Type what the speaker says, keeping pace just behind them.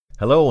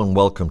Hello and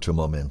welcome to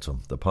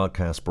Momentum, the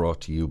podcast brought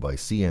to you by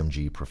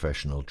CMG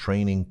Professional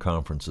Training,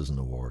 Conferences and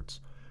Awards,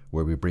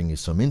 where we bring you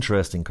some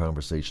interesting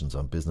conversations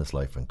on business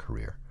life and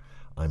career.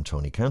 I'm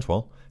Tony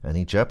Cantwell, and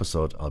each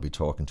episode I'll be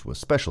talking to a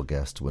special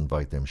guest to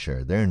invite them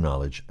share their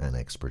knowledge and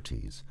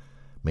expertise.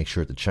 Make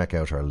sure to check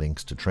out our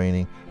links to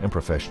training and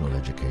professional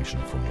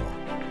education for more.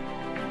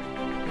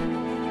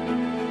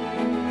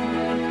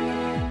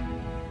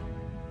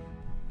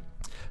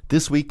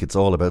 This week it's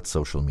all about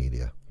social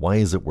media. Why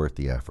is it worth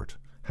the effort?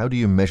 How do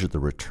you measure the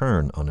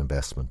return on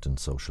investment in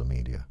social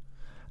media?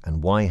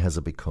 And why has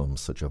it become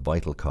such a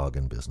vital cog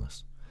in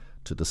business?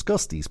 To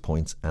discuss these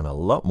points and a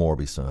lot more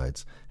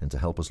besides, and to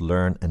help us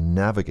learn and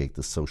navigate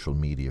the social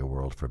media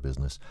world for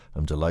business,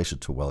 I'm delighted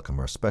to welcome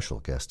our special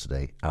guest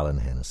today, Alan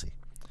Hennessy.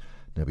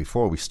 Now,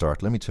 before we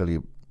start, let me tell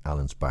you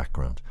Alan's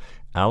background.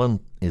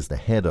 Alan is the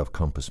head of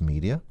Compass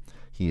Media.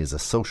 He is a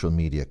social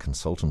media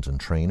consultant and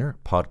trainer,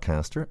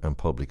 podcaster and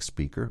public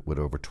speaker with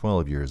over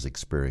 12 years'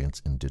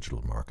 experience in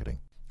digital marketing.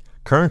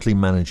 Currently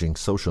managing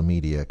social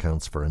media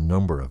accounts for a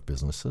number of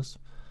businesses,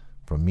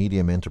 from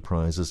medium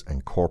enterprises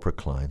and corporate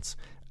clients.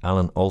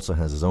 Alan also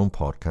has his own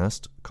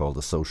podcast called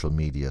the Social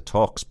Media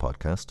Talks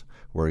Podcast,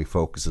 where he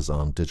focuses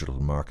on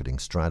digital marketing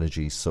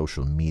strategy,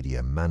 social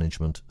media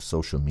management,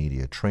 social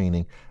media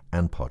training,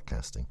 and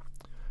podcasting.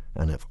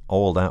 And if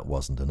all that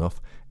wasn't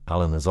enough,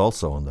 Alan is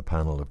also on the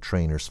panel of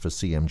trainers for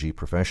CMG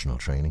Professional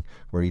Training,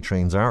 where he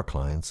trains our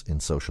clients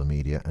in social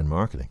media and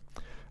marketing.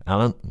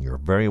 Alan, you're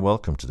very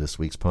welcome to this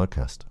week's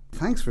podcast.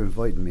 Thanks for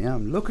inviting me.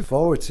 I'm looking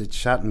forward to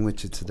chatting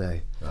with you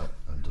today. Well,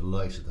 I'm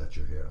delighted that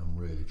you're here. I'm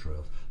really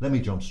thrilled. Let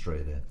me jump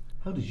straight in.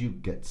 How did you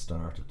get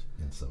started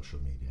in social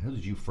media? How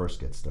did you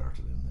first get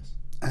started in this?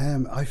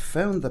 I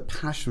found the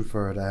passion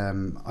for it.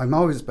 I've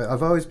always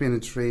been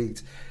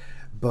intrigued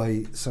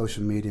by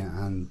social media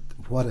and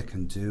what it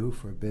can do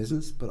for a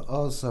business, but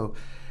also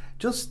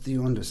just the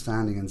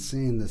understanding and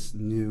seeing this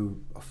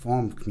new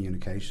form of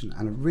communication.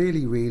 And it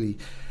really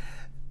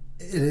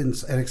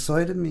it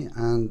excited me,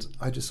 and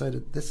I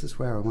decided this is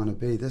where I want to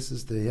be. This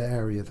is the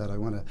area that I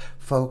want to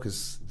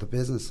focus the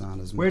business on.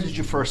 Where did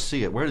you first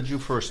see it? Where did you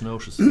first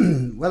notice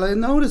it? Well, I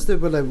noticed it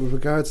with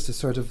regards to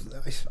sort of,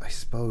 I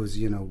suppose,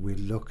 we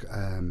look,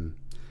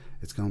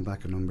 it's gone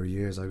back a number of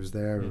years. I was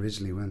there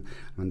originally when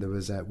there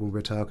was, when we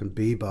were talking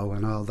Bebo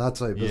and all that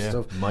type of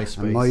stuff.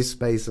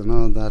 MySpace and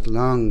all that,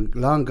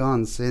 long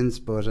gone since.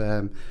 But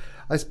I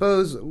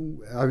suppose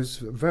I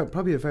was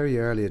probably a very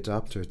early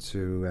adopter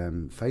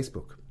to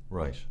Facebook.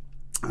 Right.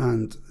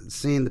 And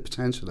seeing the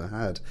potential it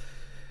had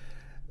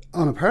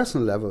on a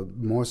personal level,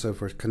 more so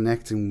for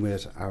connecting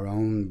with our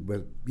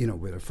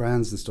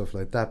friends and stuff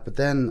like that. But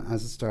then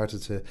as I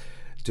started to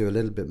do a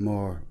little bit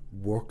more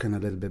work and a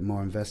little bit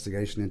more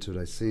investigation into it,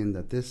 I seen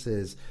that this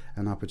is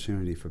an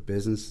opportunity for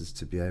businesses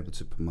to be able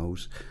to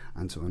promote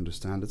and to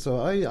understand it. So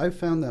I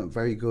found that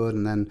very good.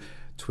 And then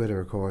Twitter,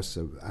 of course,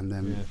 and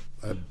then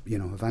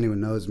if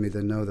anyone knows me,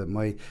 they know that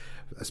my,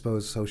 I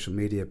suppose, social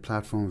media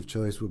platform of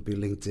choice would be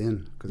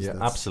LinkedIn. Yeah,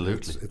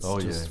 absolutely.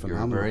 It's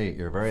phenomenal.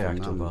 You're very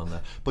active on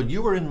that. But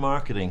you were in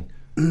marketing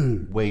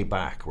way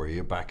back, were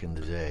you, back in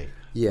the day?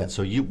 Yeah. And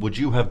so would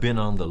you have been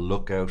on the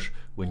lookout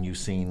when you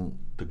seen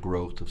the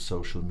growth of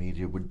social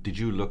media? Did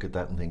you look at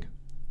that and think,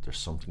 there's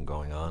something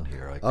going on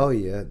here?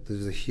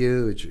 There's a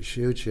huge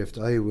shift.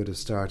 I would have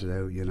started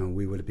out,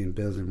 we would have been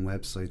building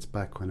websites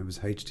back when it was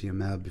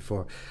HTML,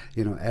 before,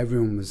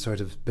 everyone was sort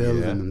of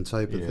building them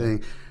type of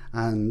thing.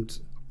 And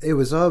it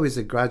was always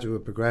a gradual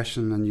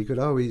progression, and you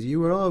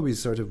were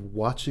always sort of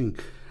watching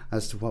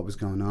as to what was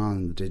going on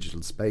in the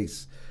digital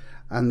space.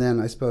 And then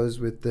I suppose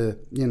with the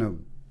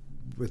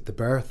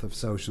birth of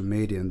social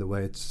media and the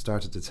way it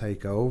started to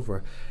take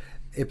over,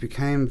 it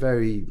became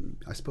very,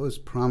 I suppose,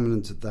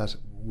 prominent that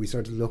we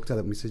sort of looked at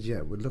it and we said,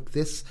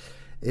 this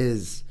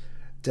is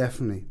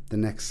definitely the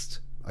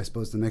next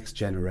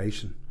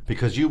generation.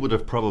 Because you would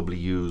have probably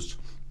used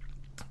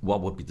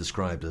what would be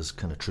described as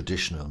kind of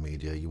traditional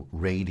media,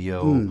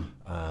 radio,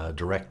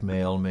 direct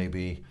mail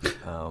maybe,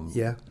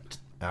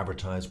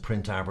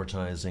 print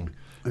advertising.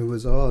 It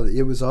was all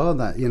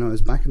that, it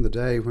was back in the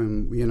day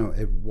when,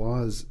 it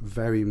was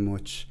very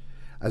much,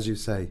 as you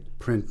say,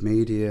 print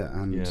media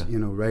and,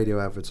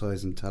 radio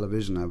advertising,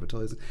 television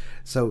advertising.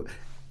 So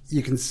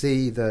you can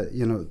see that,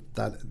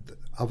 that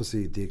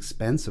obviously the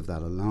expense of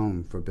that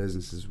alone for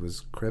businesses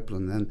was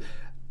crippling. And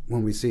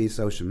when we see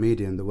social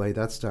media and the way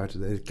that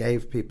started, it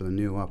gave people a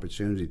new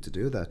opportunity to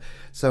do that.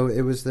 So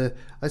it was I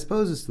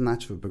suppose it's the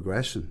natural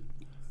progression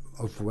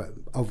of I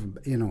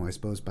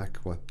suppose back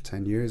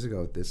 10 years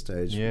ago at this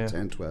stage,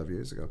 10, 12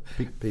 years ago,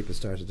 people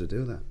started to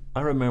do that.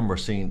 I remember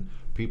seeing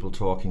people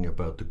talking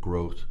about the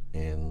growth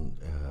in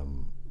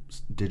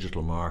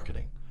digital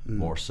marketing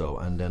more so,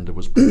 and then there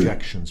was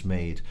projections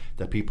made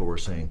that people were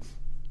saying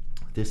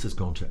this is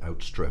going to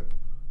outstrip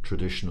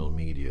traditional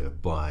media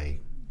by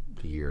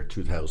the year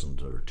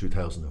 2000 or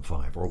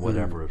 2005 or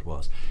whatever it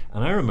was.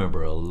 And I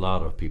remember a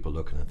lot of people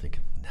looking and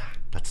thinking, nah,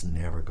 that's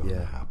never going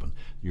to happen.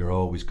 You're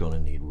always going to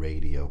need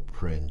radio,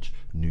 print,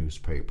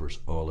 newspapers,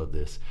 all of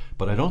this.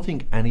 But I don't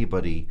think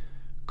anybody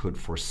could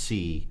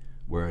foresee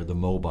where the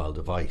mobile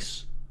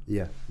device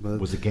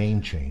was a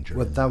game changer.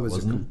 Well, that was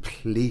a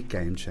complete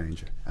game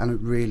changer, and it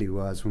really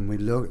was.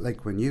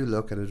 When you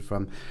look at it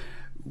from,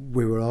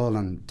 we were all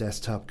on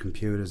desktop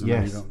computers,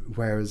 and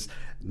whereas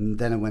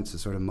then it went to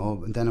sort of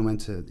mobile, and then it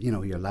went to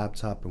your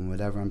laptop and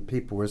whatever, and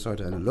people were sort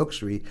of in a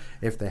luxury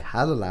if they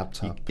had a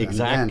laptop.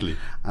 Exactly.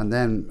 And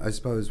then I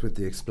suppose with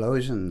the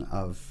explosion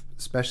of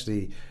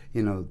especially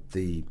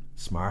the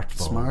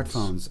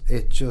smartphones,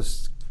 it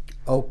just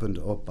opened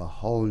up a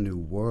whole new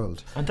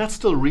world. And that's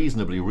still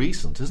reasonably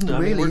recent, isn't it?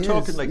 Really, we're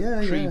talking like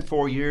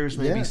 3-4 years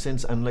maybe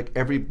since, and like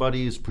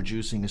everybody is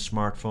producing a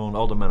smartphone,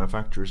 all the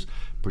manufacturers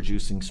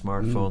producing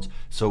smartphones.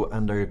 So,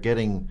 and they're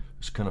getting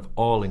kind of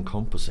all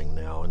encompassing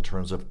now in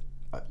terms of,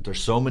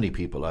 there's so many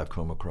people I've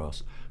come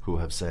across who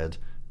have said,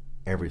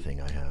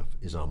 everything I have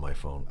is on my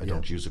phone. I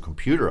don't use a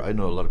computer. I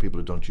know a lot of people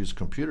who don't use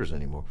computers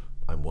anymore.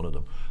 I'm one of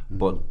them.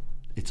 But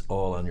it's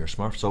all on your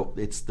smartphone. So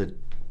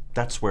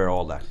that's where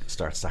all that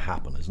starts to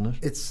happen, isn't it?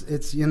 It's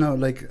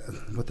like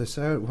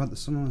what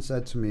someone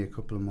said to me a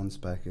couple of months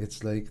back.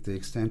 It's like the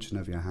extension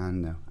of your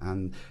hand now,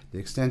 and the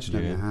extension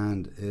of your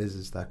hand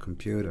is that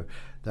computer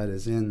that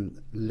is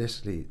in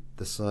literally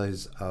the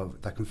size of,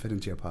 that can fit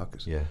into your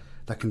pocket. Yeah,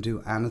 that can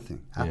do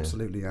anything,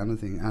 absolutely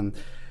anything. And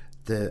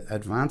the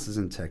advances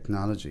in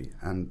technology,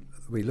 and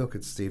we look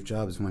at Steve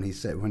Jobs when he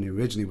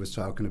originally was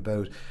talking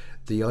about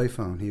the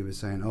iPhone, he was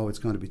saying, it's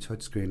going to be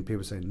touchscreen. People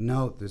were saying,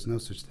 no, there's no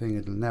such thing,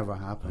 it'll never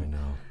happen. I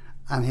know.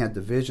 And he had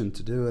the vision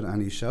to do it,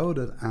 and he showed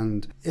it,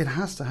 and it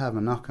has to have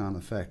a knock-on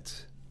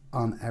effect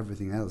on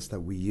everything else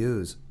that we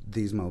use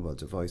these mobile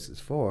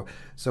devices for.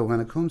 So when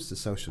it comes to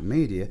social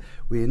media,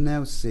 we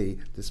now see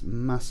this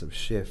massive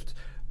shift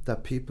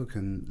that people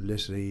can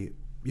literally,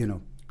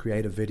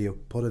 create a video,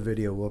 put a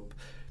video up,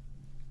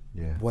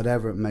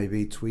 whatever it may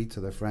be, tweet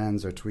to their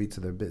friends or tweet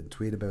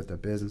about their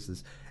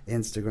businesses,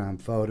 Instagram,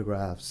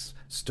 photographs,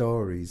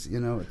 stories,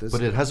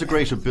 But it has a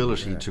great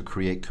ability to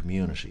create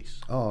communities.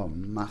 Oh,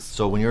 massive.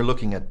 So when you're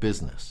looking at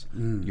business,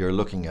 you're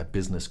looking at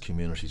business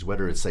communities,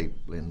 whether it's, say,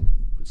 in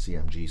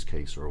CMG's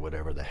case or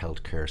whatever, the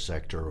healthcare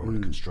sector or the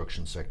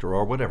construction sector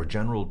or whatever,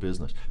 general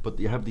business. But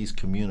you have these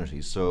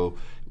communities, so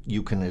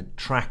you can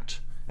attract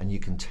and you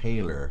can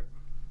tailor,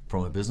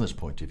 from a business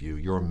point of view,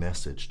 your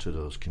message to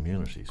those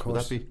communities. Would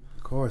that be?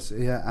 Of course,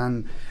 yeah,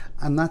 and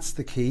that's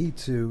the key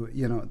to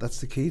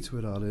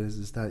it all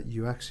is that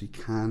you actually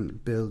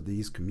can build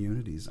these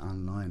communities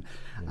online.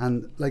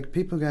 And like,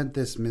 people get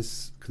this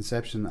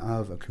misconception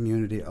of a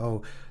community,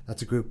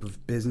 that's a group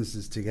of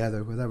businesses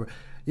together, whatever.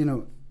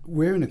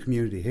 We're in a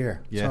community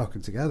here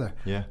talking together.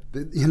 Yeah.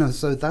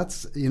 So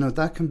that's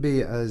that can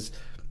be as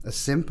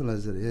simple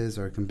as it is,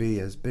 or it can be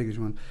as big as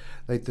you want.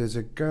 Like, there's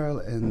a girl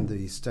in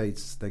the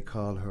States, they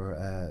call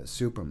her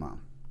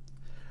Supermom.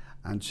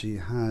 And she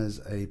has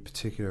a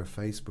particular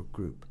Facebook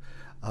group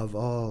of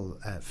all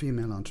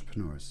female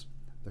entrepreneurs.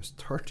 There's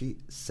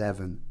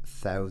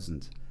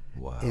 37,000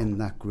 in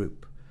that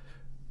group.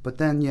 But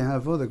then you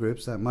have other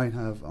groups that might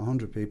have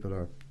 100 people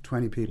or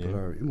 20 people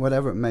or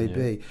whatever it may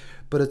be.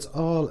 But it's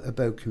all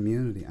about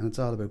community, and it's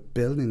all about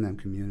building them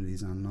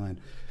communities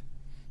online.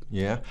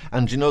 Yeah,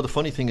 and the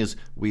funny thing is,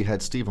 we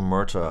had Stephen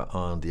Murtaugh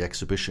on, the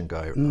exhibition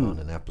guy, on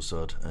an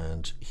episode,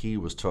 and he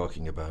was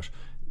talking about,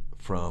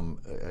 from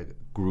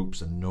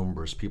groups and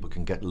numbers, people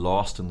can get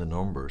lost in the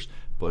numbers,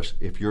 but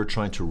if you're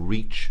trying to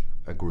reach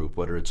a group,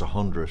 whether it's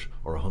 100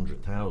 or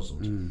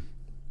 100,000,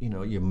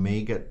 you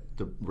may get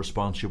the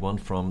response you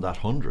want from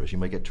that 100. You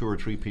might get 2 or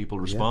 3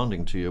 people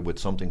responding to you with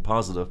something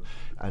positive,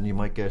 and you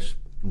might get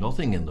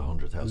nothing in the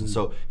 100,000.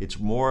 So it's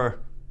more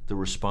the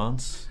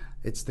response,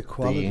 it's the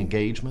quality, the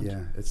engagement.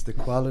 Yeah, it's the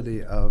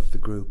quality of the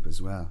group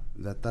as well.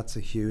 That's a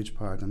huge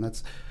part, and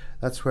that's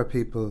where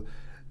people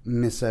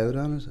miss out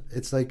on it.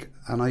 It's like,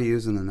 and I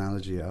use an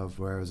analogy of,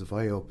 whereas if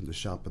I opened a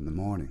shop in the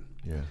morning,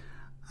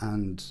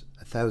 and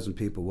 1,000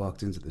 people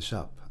walked into the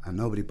shop and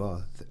nobody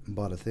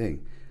bought a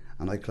thing,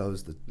 and I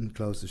closed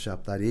the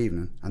shop that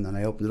evening, and then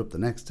I opened it up the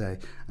next day,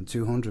 and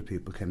 200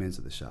 people came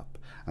into the shop,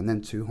 and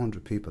then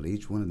 200 people,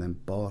 each one of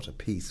them bought a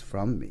piece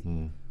from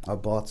me, or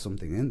bought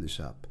something in the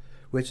shop.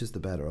 Which is the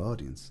better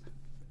audience?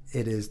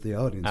 It is the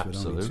audience.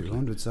 Absolutely. With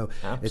only 200. So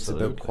it's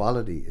about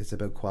quality. It's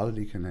about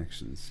quality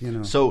connections.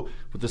 So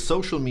with the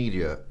social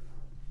media,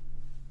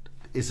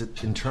 is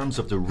it in terms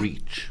of the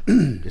reach?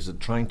 Is it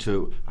trying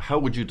to? How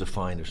would you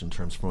define it in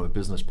terms, from a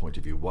business point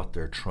of view, what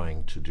they're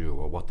trying to do,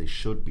 or what they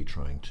should be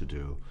trying to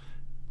do,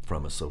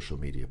 from a social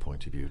media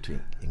point of view, to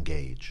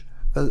engage?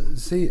 Well,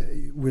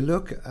 see, we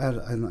look at,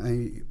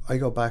 and I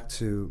go back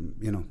to,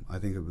 I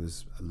think it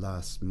was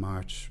last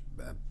March.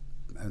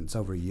 And it's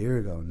over a year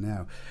ago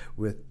now,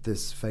 with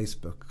this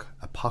Facebook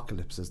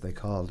apocalypse, as they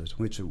called it,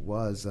 which it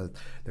was that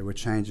they were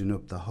changing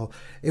up the whole.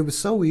 It was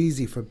so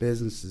easy for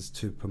businesses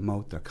to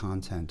promote their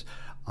content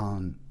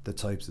on the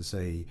types of,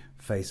 say,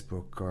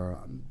 Facebook,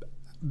 or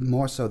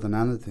more so than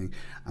anything,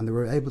 and they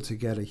were able to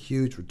get a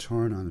huge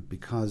return on it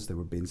because they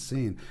were being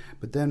seen.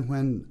 But then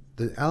when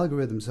the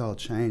algorithms all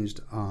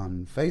changed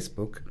on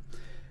Facebook,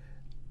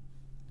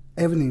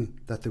 everything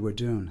that they were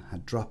doing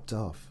had dropped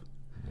off.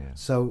 Yeah.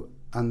 So,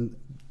 and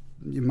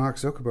Mark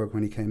Zuckerberg,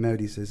 when he came out,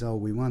 he says, "Oh,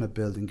 we want to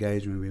build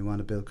engagement, we want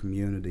to build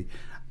community,"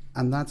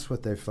 and that's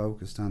what they're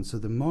focused on. So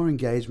the more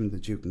engagement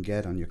that you can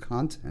get on your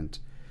content,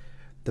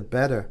 the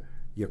better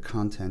your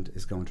content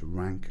is going to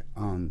rank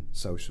on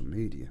social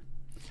media.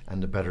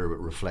 And the better it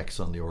reflects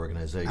on the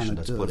organisation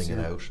that's putting it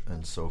out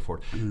and so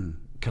forth.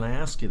 Can I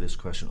ask you this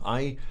question?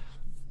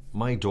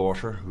 My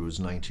daughter, who's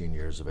 19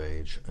 years of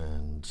age,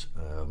 and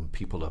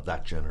people of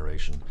that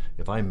generation,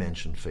 if I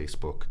mention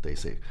Facebook, they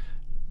say,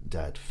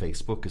 "Dad,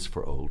 Facebook is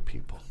for old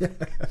people."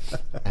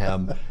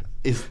 And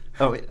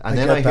I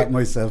got that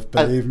myself,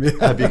 believe me.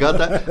 Have you got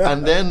that?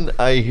 And then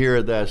I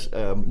hear that,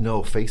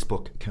 no,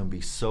 Facebook can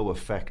be so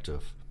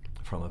effective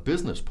from a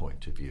business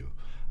point of view.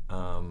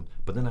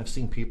 But then I've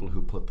seen people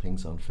who put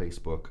things on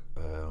Facebook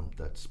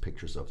that's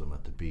pictures of them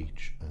at the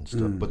beach and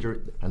stuff.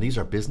 And these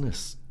are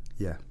business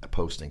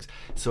postings.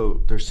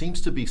 So there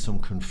seems to be some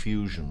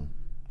confusion,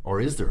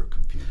 or is there a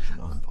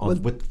confusion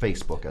with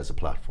Facebook as a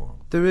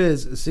platform? There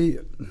is. See,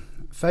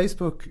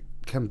 Facebook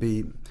can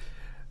be.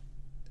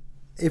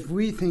 If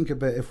we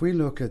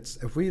look at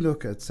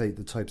say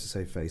the types of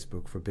say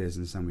Facebook for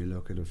business, and we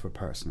look at it for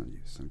personal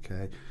use,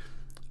 okay,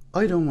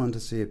 I don't want to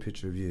see a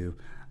picture of you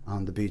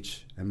on the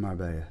beach in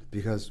Marbella,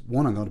 because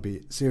one, I'm going to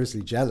be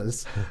seriously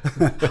jealous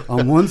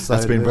on one side.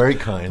 That's been very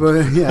kind.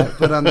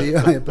 But on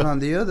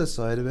the other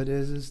side of it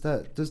is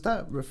that, does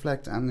that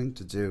reflect anything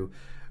to do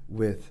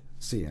with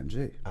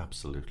CMG?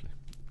 Absolutely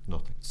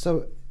nothing.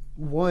 So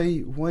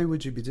why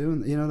would you be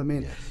doing that? You know what I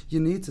mean? Yes. You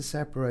need to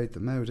separate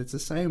them out. It's the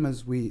same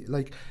as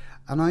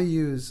and I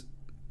use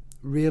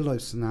real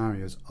life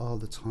scenarios all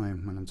the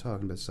time when I'm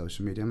talking about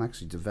social media. I'm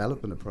actually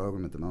developing a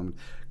program at the moment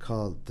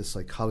called The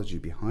Psychology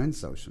Behind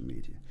Social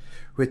Media,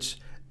 which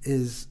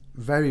is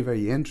very,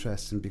 very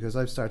interesting because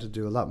I've started to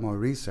do a lot more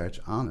research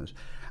on it.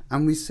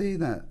 And we see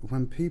that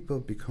when people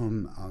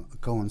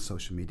go on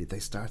social media, they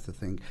start to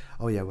think,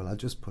 oh yeah, well, I'll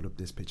just put up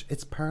this picture.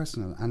 It's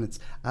personal, and it's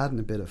adding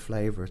a bit of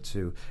flavour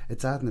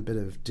it's adding a bit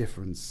of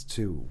difference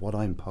to what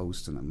I'm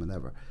posting and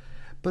whatever.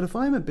 But if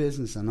I'm a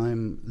business and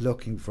I'm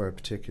looking for a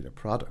particular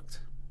product,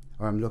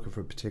 or I'm looking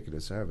for a particular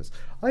service,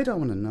 I don't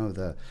want to know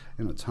that,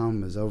 Tom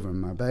was over in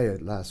Marbella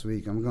last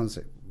week. I'm going to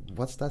say,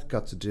 what's that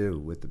got to do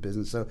with the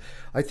business? So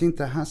I think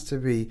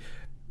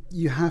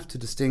you have to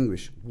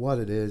distinguish what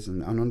it is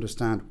and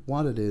understand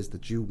what it is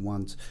that you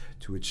want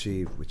to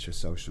achieve with your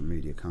social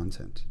media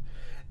content.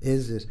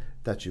 Is it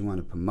that you want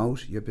to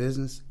promote your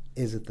business?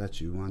 Is it that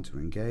you want to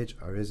engage?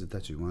 Or is it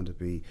that you want to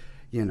be,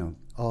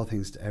 all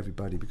things to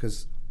everybody?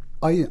 Because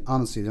I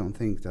honestly don't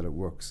think that it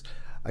works.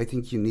 I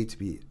think you need to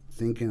be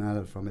thinking at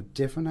it from a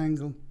different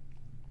angle.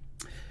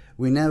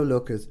 We now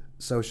look at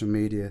social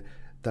media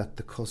that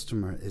the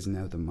customer is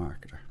now the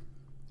marketer.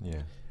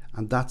 Yeah.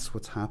 And that's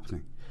what's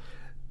happening.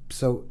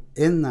 So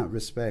in that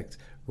respect,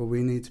 what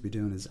we need to be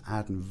doing is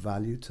adding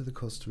value to the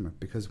customer,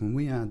 because when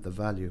we add the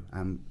value,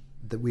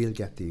 that we'll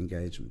get the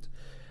engagement.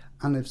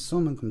 And if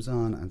someone comes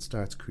on and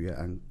starts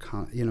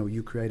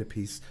you create a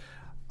piece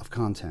of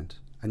content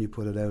and you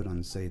put it out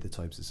on, say, the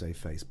types of, say,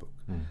 Facebook,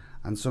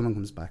 and someone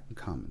comes back and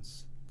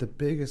comments, the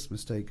biggest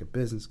mistake a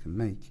business can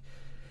make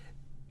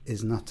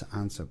is not to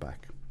answer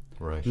back.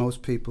 Right.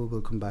 Most people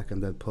will come back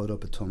and they'll put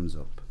up a thumbs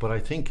up. But I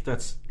think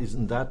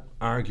isn't that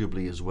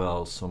arguably as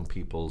well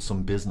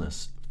some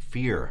business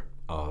fear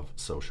of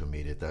social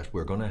media, that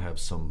we're going to have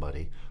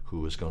somebody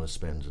who is going to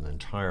spend an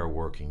entire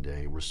working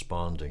day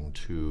responding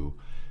to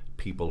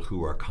people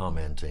who are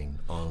commenting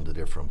on the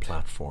different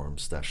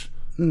platforms. That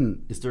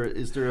is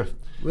there a...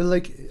 Well,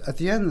 at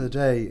the end of the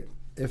day,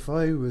 if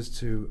I was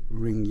to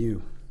ring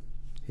you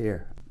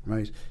here,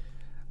 right,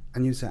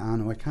 and you say,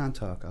 no, I can't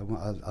talk,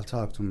 I'll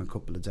talk to him in a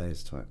couple of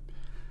days' time,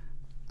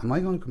 am I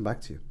going to come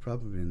back to you?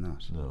 Probably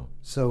not. No.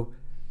 So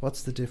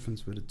what's the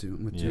difference with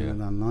doing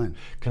it online?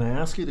 Can I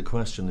ask you the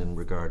question in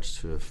regards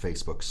to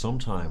Facebook?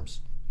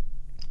 Sometimes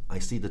I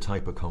see the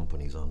type of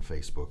companies on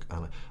Facebook,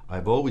 and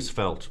I've always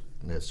felt,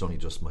 and it's only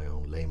just my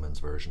own layman's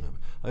version of it,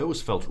 I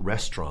always felt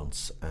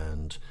restaurants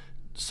and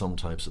some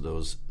types of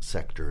those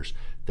sectors,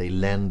 they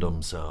lend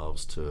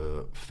themselves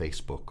to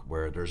Facebook,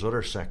 where there's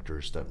other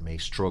sectors that may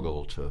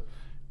struggle to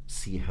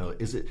see how...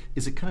 Is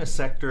it kind of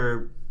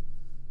sector...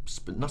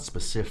 not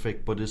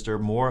specific, but is there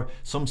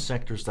some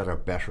sectors that are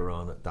better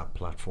on that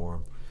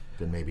platform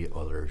than maybe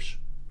others?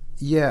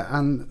 Yeah,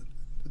 and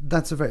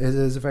it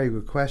is a very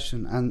good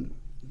question, and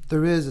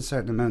there is a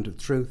certain amount of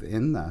truth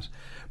in that.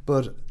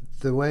 But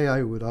the way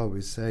I would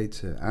always say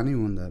to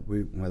anyone that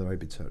whether I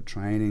be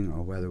training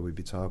or whether we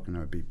be talking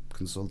or be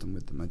consulting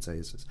with them, I'd say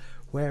is,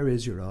 where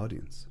is your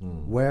audience?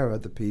 Where are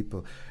the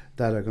people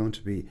that are going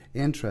to be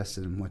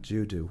interested in what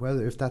you do?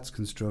 Whether if that's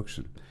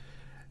construction.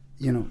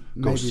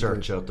 Go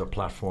search out the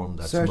platform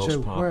that's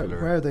most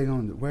popular. Where are they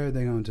going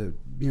to?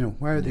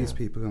 Where are these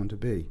people going to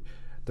be?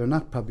 They're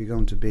not probably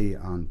going to be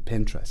on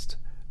Pinterest.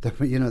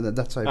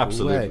 That type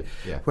Absolutely. of way.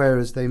 Yeah.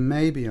 Whereas they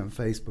may be on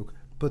Facebook,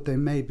 but they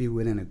may be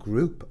within a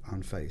group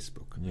on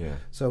Facebook. Yeah.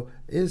 So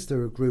is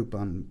there a group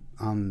on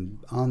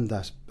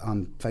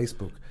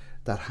Facebook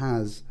that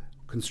has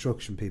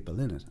construction people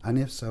in it, and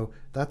if so,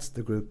 that's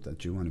the group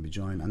that you want to be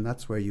joining, and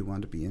that's where you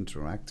want to be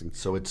interacting.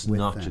 So it's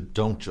not you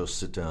don't just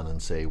sit down and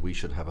say we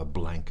should have a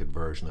blanket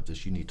version of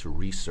this. You need to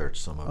research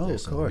some of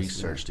this and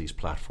research these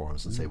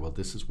platforms and say, well,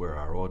 this is where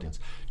our audience.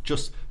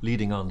 Just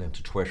leading on then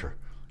to Twitter,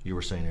 you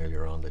were saying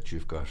earlier on that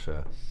you've got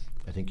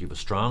I think you have a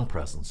strong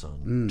presence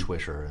on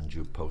Twitter, and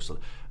you posted.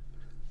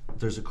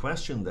 There's a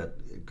question that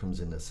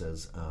comes in that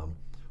says,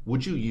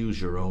 would you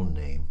use your own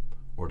name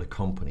or the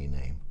company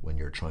name when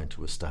you're trying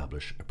to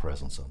establish a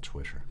presence on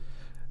Twitter?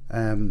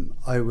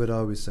 I would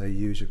always say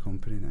use your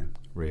company name.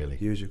 Really?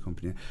 Use your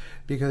company name.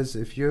 Because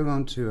if you're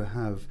going to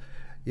have,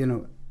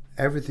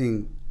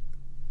 everything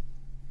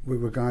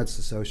with regards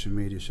to social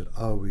media should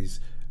always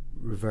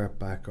revert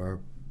back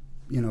or,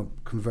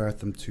 convert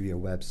them to your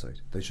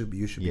website.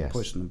 You should be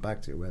pushing them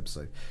back to your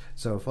website.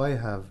 So if I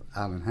have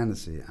Alan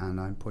Hennessy and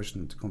I'm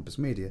pushing them to Compass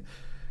Media,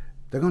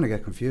 they're going to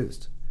get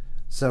confused.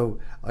 So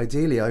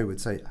ideally I would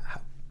say,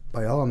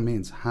 by all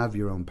means, have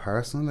your own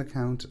personal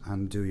account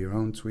and do your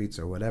own tweets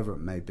or whatever it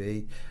may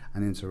be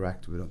and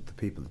interact with the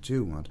people that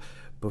you want.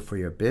 But for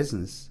your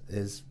business,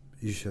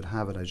 you should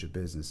have it as your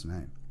business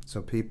name.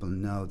 So people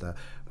know that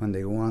when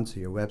they go onto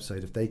your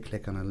website, if they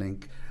click on a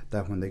link,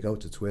 that when they go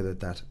to Twitter,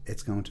 that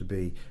it's going to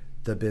be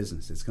the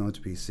business. It's going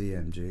to be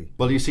CMG.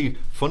 Well, you see,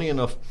 funny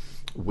enough,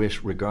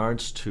 with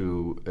regards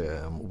to,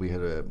 we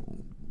had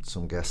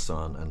some guests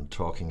on and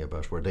talking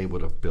about where they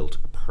would have built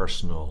a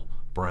personal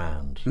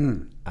brand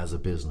as a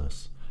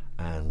business,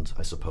 and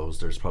I suppose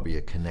there's probably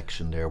a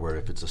connection there where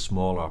if it's a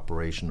small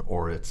operation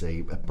or it's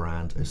a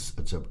brand,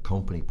 it's a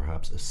company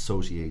perhaps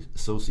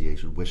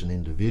associated with an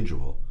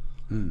individual,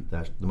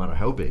 that no matter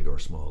how big or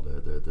small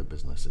the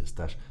business is,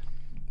 that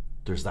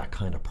there's that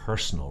kind of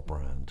personal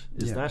brand.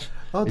 Is that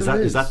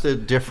the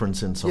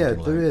difference in something like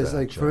that? Yeah, there is.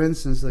 Like Joe? For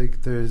instance,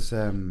 like there's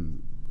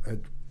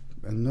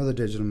another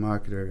digital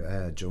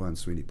marketer, Joanne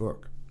Sweeney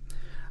Burke,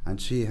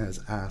 and she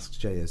has Ask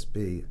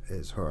JSB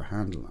is her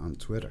handle on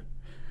Twitter,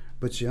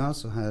 but she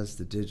also has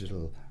the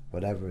digital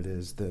whatever it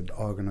is, the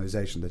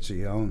organisation that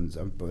she owns,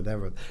 or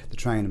whatever, the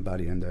training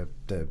body and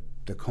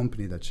the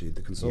company that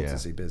the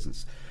consultancy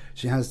business.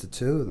 She has the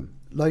two of them.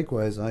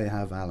 Likewise, I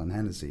have Alan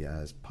Hennessy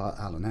as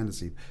Alan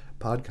Hennessy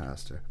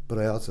podcaster, but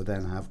I also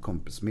then have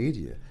Compass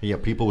Media. Yeah,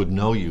 people would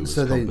know you as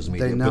Compass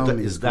Media. They know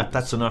me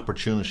that's an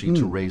opportunity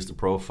to raise the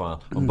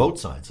profile on both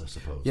sides, I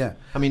suppose. Yeah.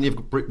 I mean, you've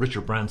got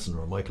Richard Branson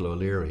or Michael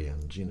O'Leary,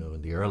 and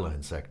in the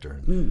airline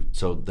sector, and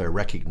so they're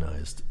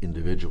recognised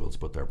individuals,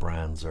 but their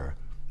brands are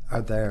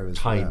there as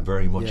tied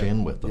very much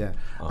in with them. Yeah,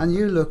 and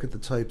you look at the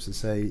types and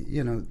say,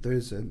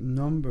 there's a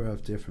number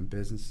of different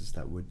businesses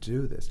that would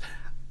do this,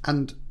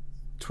 and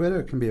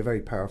Twitter can be a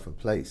very powerful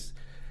place.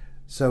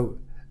 So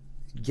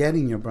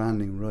getting your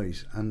branding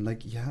right, and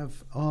like you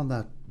have all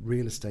that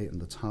real estate on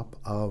the top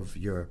of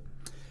your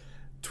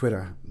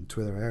Twitter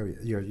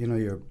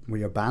area, where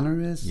your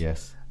banner is.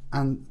 Yes.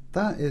 And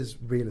that is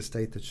real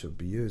estate that should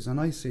be used. And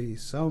I see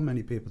so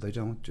many people, they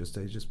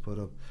just put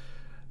up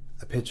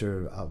a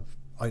picture of,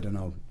 I don't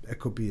know, it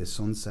could be a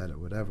sunset or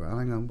whatever. And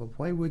I'm going, well,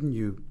 why wouldn't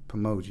you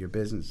promote your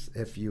business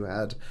if you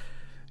had,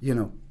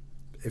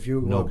 if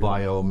you no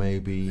bio,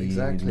 maybe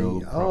exactly.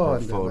 No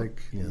photo.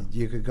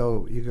 You could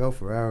go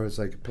for hours,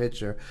 like a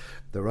picture,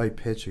 the right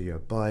picture, your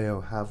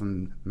bio,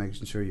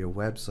 making sure your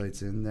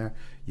website's in there,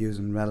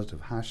 using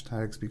relative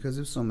hashtags, because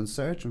if someone's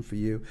searching for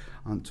you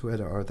on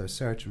Twitter or they're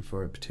searching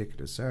for a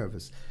particular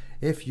service,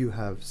 if you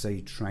have,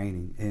 say,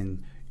 training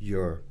in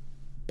your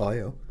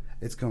bio,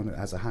 it's going to,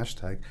 as a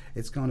hashtag,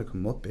 it's going to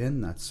come up in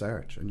that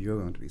search and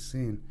you're going to be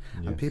seen.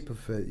 Yes. And people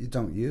feel you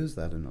don't use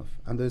that enough.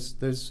 And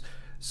there's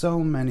so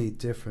many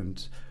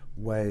different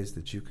ways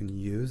that you can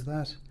use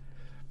that.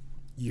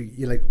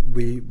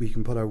 We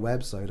can put our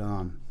website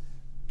on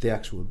the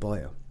actual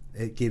bio.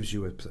 It gives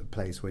you a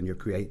place when you're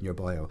creating your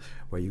bio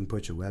where you can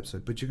put your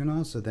website. But you can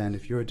also then,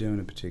 if you're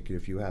doing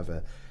if you have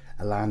a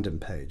landing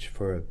page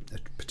for a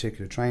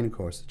particular training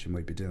course that you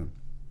might be doing,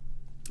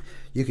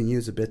 you can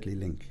use a bit.ly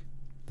link,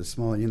 the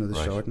small,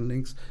 the shortened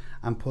links,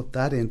 and put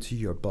that into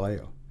your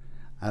bio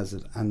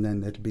and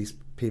then it'll be,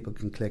 people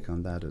can click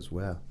on that as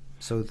well.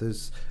 So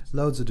there's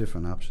loads of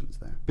different options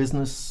there.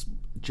 Business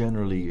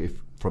generally,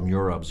 from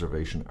your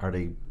observation, are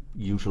they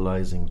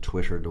utilising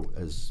Twitter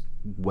as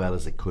well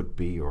as it could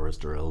be, or is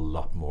there a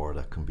lot more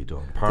that can be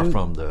done apart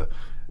from the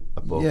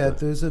above? Yeah,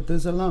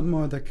 there's a lot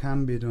more that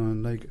can be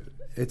done. Like,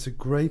 it's a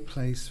great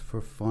place for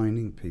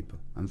finding people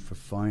and for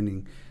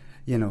finding,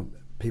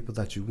 people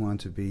that you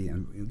want to be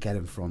and get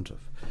in front of.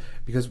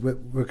 Because with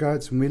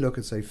regards, when we look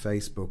at, say,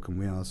 Facebook, and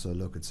we also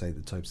look at, say,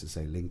 the types of,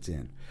 say,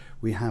 LinkedIn,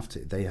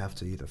 they have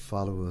to either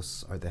follow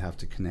us or they have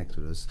to connect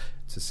with us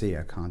to see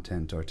our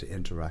content or to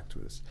interact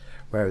with us.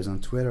 Whereas on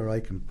Twitter, I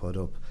can put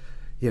up,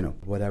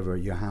 whatever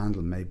your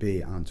handle may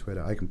be on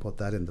Twitter, I can put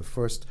that in the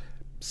first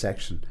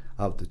section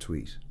of the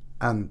tweet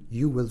and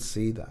you will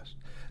see that.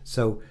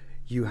 So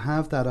you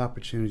have that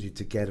opportunity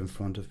to get in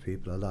front of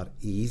people a lot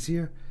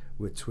easier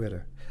with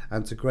Twitter,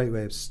 and it's a great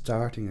way of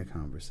starting a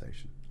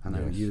conversation. And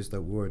I would use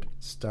that word,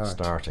 start.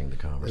 Starting the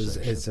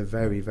conversation. It's a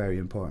very, very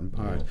important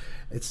part.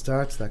 Yeah. It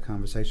starts that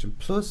conversation.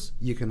 Plus,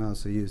 you can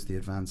also use the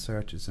advanced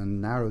searches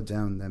and narrow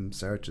down them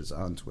searches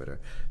on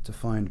Twitter to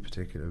find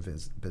particular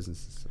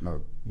businesses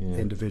or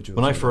individuals.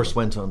 When I first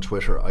went on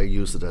Twitter, I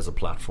used it as a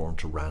platform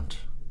to rant.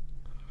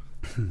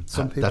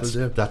 Some people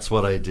do. That's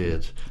what I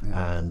did.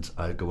 Yeah. And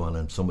I'd go on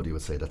and somebody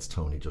would say, that's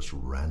Tony just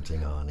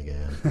ranting on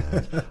again.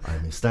 And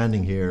I'm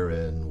standing here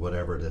in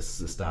whatever this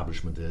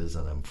establishment is,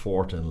 and I'm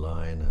fourth in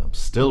line, and I'm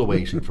still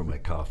waiting for my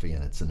coffee,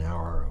 and it's an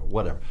hour or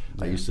whatever.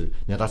 Yeah.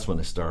 Now that's when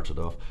I started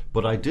off.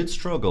 But I did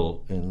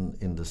struggle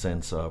in the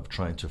sense of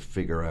trying to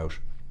figure out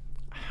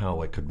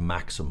how I could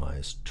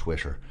maximize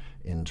Twitter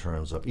in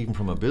terms of, even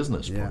from a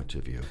business point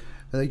of view.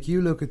 Like,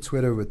 you look at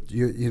Twitter with,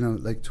 you know,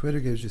 like Twitter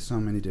gives you so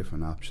many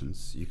different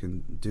options. You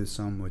can do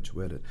so much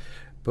with it.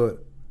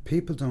 But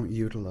people don't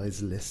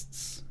utilize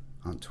lists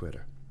on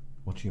Twitter.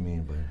 What do you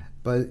mean by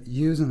that? By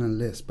using a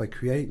list, by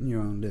creating your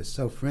own list.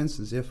 So, for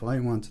instance, if I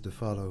wanted to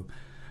follow,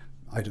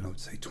 I don't know,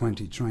 say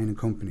 20 training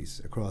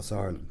companies across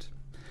Ireland,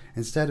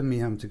 instead of me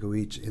having to go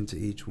into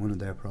each one of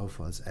their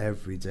profiles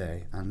every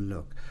day and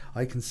look,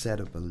 I can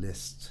set up a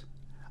list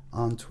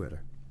on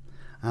Twitter,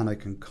 and I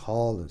can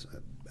call it.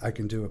 I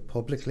can do it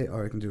publicly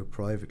or I can do it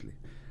privately.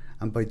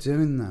 And by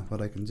doing that,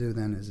 what I can do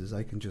then is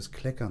I can just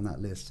click on that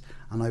list,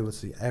 and I will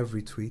see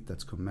every tweet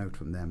that's come out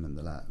from them in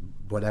the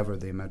whatever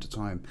the amount of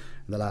time,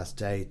 in the last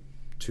day,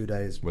 2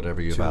 days,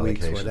 whatever you've 2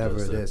 weeks, allocated,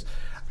 whatever it is.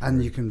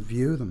 And you can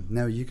view them.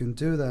 Now, you can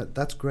do that.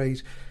 That's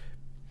great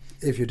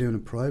if you're doing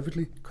it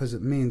privately, because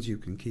it means you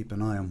can keep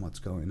an eye on what's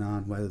going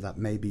on, whether that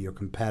may be your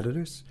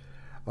competitors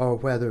or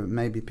whether it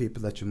may be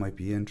people that you might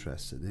be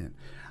interested in.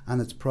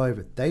 And it's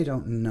private. They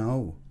don't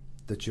know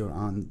that you're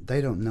on. They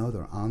don't know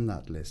they're on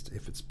that list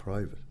if it's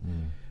private.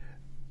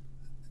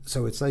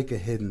 So it's like a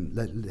hidden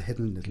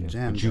little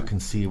gem. But you can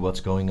see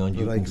what's going on.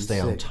 You can stay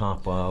on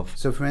top of.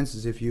 So, for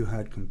instance, if you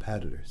had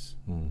competitors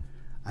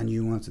and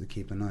you wanted to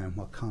keep an eye on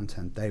what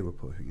content they were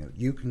putting out,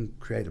 you can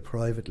create a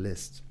private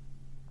list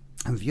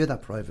and view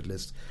that private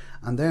list,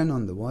 and they're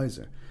none the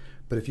wiser.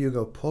 But if you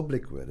go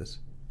public with it,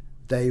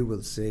 they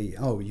will see,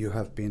 oh, you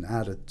have been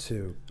added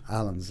to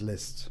Alan's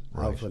list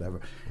of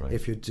whatever. Right.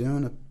 If you're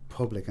doing it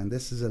public, and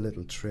this is a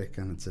little trick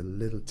and it's a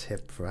little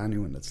tip for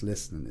anyone that's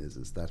listening,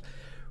 is that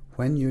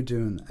when you're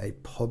doing a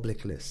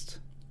public list,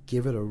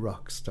 give it a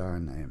rock star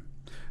name.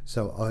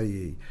 So,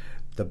 i.e.,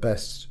 the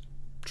best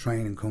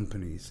training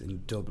companies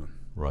in Dublin,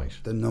 right?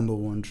 The number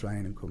one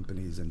training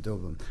companies in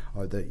Dublin,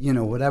 or the, you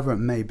know, whatever it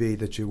may be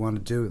that you want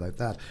to do like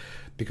that.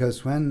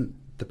 Because when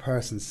the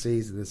person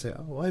sees it, they say,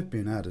 oh, I've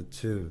been added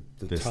to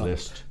this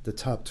list, the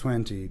top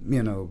 20,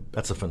 you know.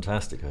 That's a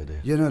fantastic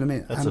idea. You know what I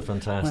mean? That's a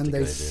fantastic idea.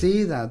 When they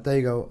see that,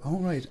 they go, oh,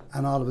 right.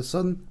 And all of a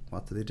sudden,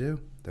 what do?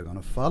 They're going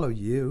to follow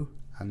you,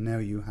 and now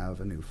you have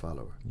a new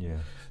follower. Yeah.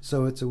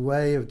 So it's a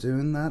way of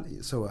doing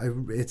that. So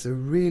it's a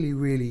really,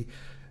 really...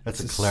 That's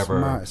a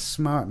clever...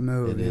 Smart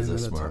move. It is a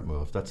smart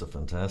move. That's a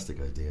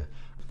fantastic idea.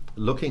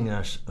 Looking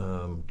at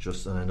and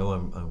I know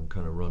I'm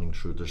kind of running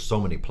through, there's so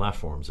many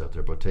platforms out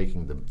there, but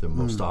taking the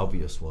most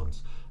obvious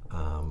ones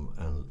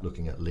and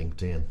looking at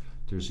LinkedIn,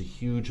 there's a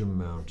huge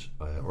amount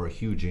or a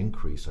huge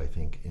increase, I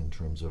think, in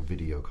terms of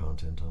video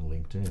content on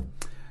LinkedIn,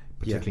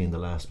 particularly in the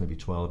last maybe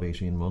 12,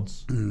 18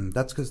 months.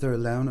 That's because they're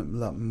allowing it a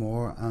lot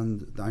more,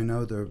 and I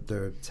know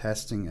they're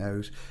testing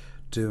out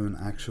doing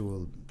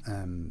actual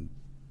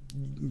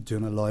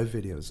doing a live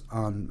videos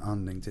on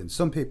LinkedIn.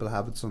 Some people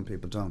have it, some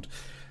people don't.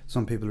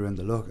 Some people are in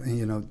the look,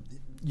 you know,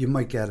 you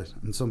might get it,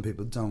 and some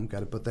people don't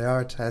get it, but they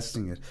are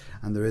testing it,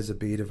 and there is a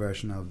beta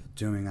version of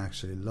doing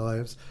actually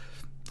lives.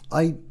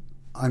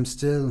 I'm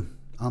still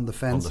on the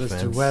fence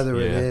as to whether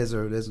it is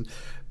or it isn't,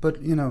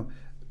 but you know,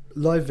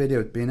 live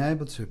video, being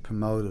able to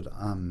promote it,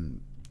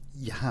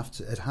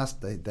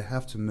 they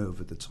have to move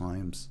with the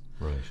times.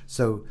 Right.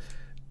 So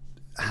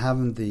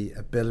having the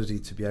ability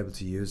to be able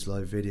to use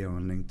live video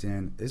on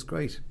LinkedIn is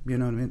great. You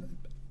know what I mean?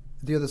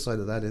 The other side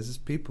of that is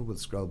people will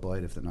scroll by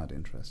it if they're not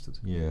interested.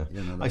 Yeah,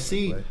 you know, I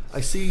see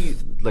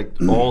like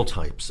all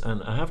types,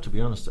 and I have to be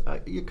honest.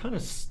 You kind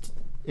of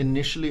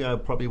initially, I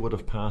probably would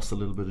have passed a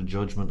little bit of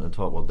judgment and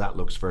thought, well, that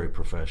looks very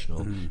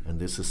professional, and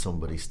this is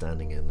somebody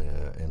standing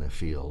in a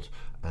field,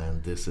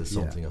 and this is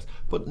something else.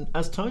 But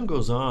as time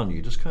goes on,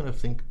 you just kind of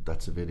think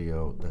that's a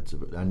video.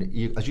 And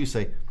you, as you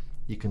say,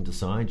 you can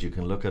decide, you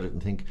can look at it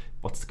and think,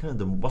 what's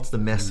the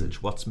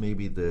message, what's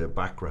maybe the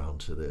background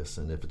to this,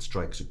 and if it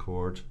strikes a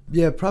chord.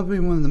 Yeah, probably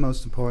one of the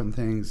most important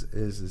things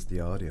is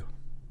the audio.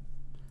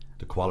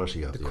 The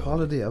quality of the audio.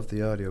 quality of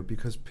the audio,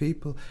 because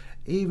people,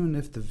 even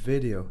if the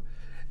video,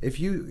 if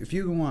you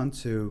go on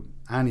to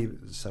any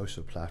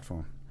social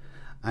platform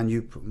and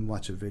you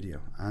watch a video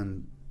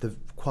and the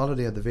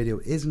quality of the video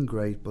isn't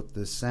great, but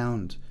the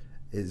sound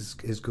is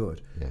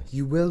good,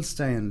 you will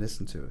stay and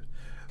listen to it.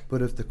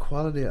 But if the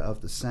quality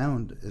of the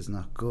sound is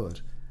not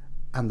good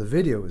and the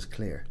video is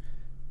clear,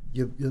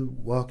 you'll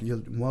walk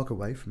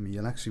away from it.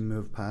 You'll actually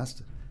move past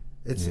it.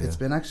 It's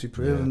been actually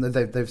proven that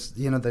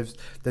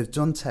they've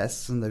done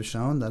tests and they've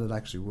shown that it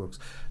actually works.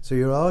 So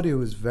your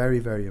audio is very,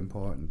 very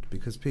important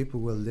because people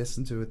will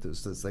listen to it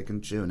so they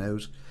can tune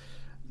out.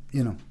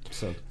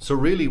 So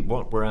really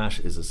what we're at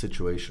is a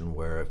situation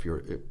where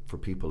for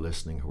people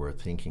listening who are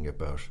thinking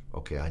about,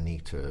 okay, I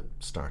need to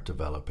start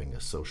developing a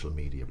social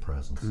media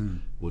presence,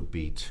 would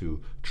be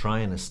to try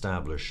and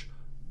establish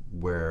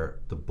where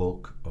the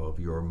bulk of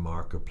your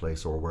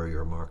marketplace or where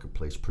your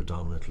marketplace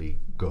predominantly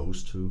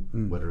goes to,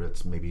 whether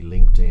it's maybe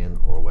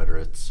LinkedIn or whether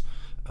it's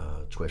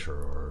Twitter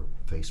or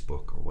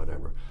Facebook or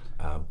whatever.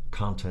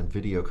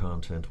 Video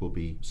content will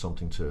be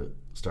something to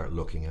start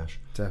looking at.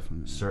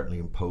 Definitely. Certainly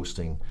in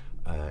posting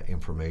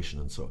information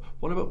and so.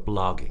 What about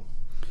blogging?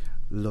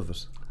 Love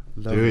it.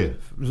 Do you?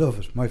 Love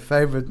it. My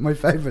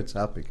favorite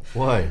topic.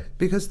 Why?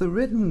 Because the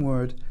written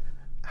word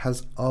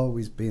has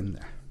always been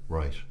there.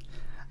 Right.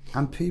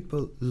 And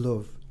people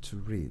love to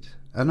read.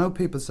 I know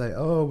people say,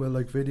 "Oh, well,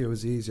 like video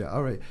is easier."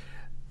 All right,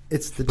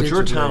 it's the. But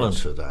you're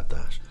talented age. at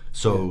that,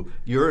 so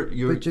you're.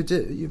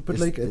 But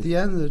like at the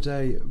end of the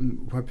day,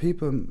 where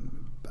people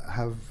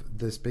have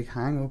this big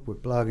hang up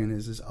with blogging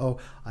is oh,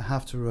 I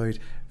have to write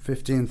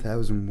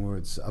 15,000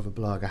 words of a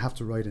blog. I have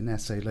to write an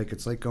essay. Like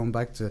it's like going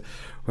back to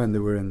when they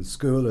were in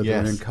school or they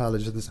were in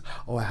college. And this,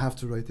 oh, I have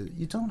to write this.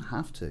 You don't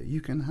have to.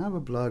 You can have a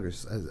blog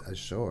as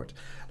short.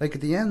 Like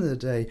at the end of the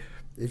day,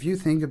 if you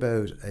think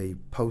about a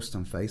post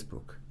on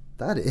Facebook,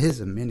 that is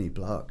a mini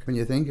blog when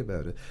you think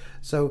about it.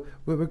 So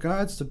with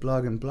regards to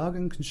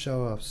blogging can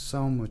show off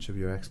so much of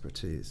your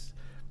expertise.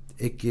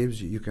 It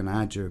gives you can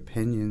add your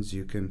opinions,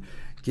 you can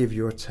give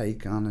your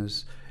take on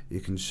it, you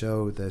can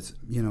show that,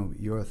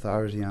 your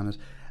authority on it,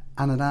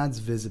 and it adds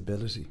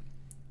visibility.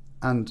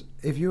 And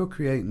if you're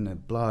creating a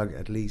blog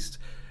at least,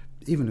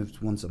 even if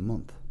it's once a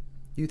month,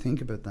 you think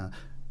about that.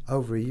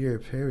 Over a year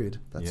period,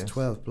 that's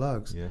 12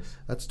 blogs. Yes.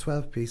 That's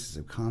 12 pieces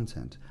of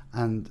content.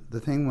 And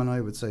the thing when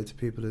I would say to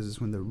people is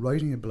when they're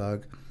writing a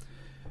blog,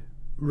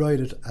 write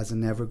it as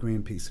an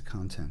evergreen piece of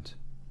content.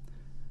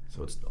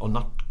 So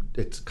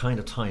it's kind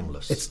of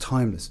timeless. It's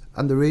timeless.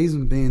 And the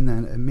reason being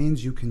then, it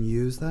means you can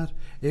use that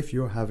if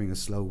you're having a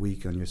slow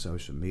week on your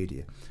social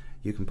media.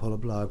 You can pull a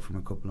blog from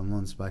a couple of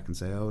months back and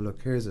say, oh,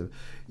 look,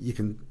 you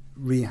can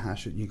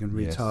rehash it, you can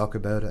re-talk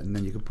about it, and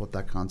then you can put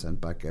that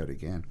content back out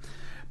again.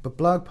 But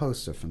blog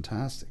posts are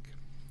fantastic.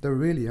 They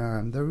really are.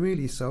 And they're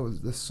really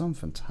there's some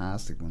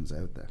fantastic ones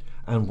out there.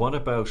 And what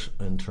about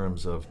in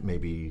terms of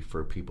maybe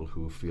for people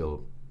who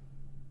feel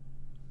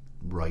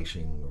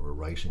writing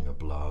a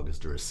blog, is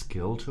there a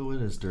skill to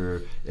it? Is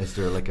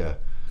there like a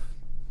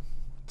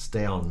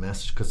stay on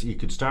message? Because you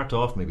could start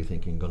off maybe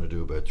thinking I'm going to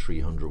do about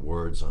 300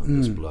 words on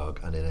this blog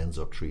and it ends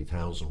up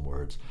 3,000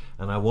 words.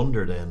 And I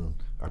wonder then,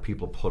 are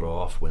people put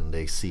off when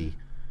they see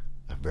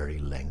a very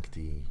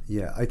lengthy...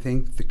 Yeah, I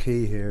think the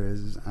key here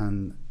is,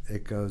 and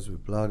it goes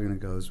with blogging, it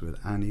goes with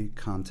any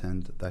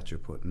content that you're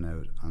putting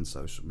out on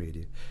social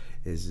media,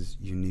 is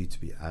you need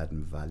to be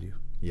adding value.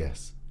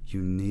 Yes.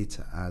 You need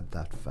to add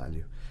that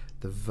value.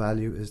 The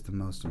value is the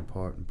most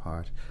important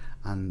part,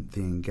 and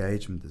the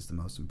engagement is the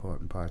most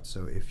important part.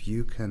 So if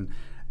you can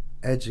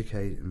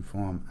educate,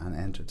 inform and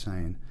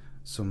entertain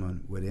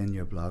someone within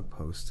your blog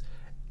post,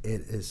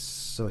 it is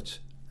such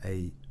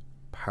a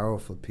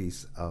powerful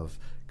piece of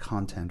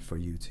content for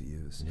you to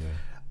use.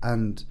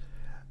 And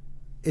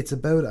it's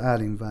about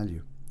adding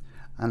value.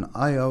 And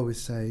I always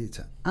say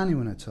to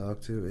anyone I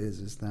talk to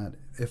is that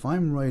if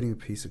I'm writing a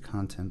piece of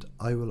content,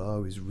 I will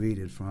always read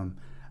it from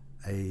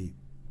a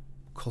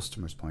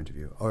customer's point of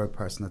view, or a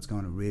person that's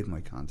going to read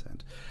my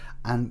content.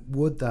 And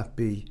would that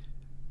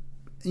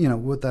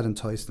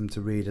entice them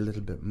to read a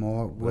little bit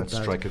more? Would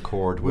that strike a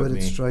chord with me?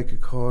 Would it strike a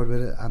chord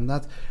with it? And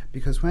that,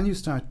 because when you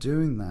start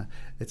doing that,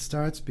 it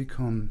starts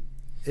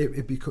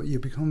you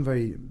become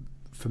very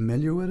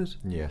familiar with it.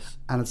 Yes.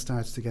 And it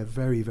starts to get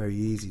very, very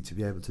easy to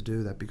be able to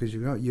do that, because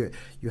you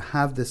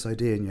have this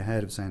idea in your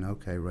head of saying,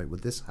 okay, right, well,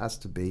 this has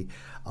to be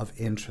of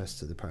interest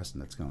to the person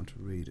that's going to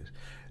read it.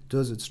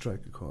 Does it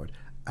strike a chord?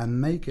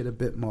 And make it a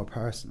bit more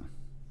personal.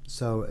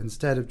 So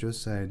instead of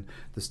just saying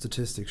the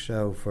statistics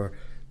show for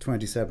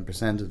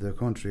 27% of the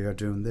country are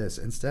doing this,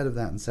 instead of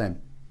that and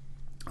saying,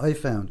 I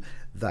found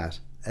that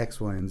X,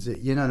 Y, and Z,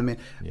 you know what I mean?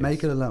 Yes.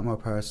 Make it a lot more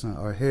personal,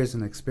 or here's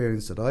an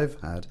experience that I've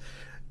had.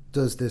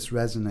 Does this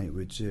resonate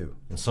with you?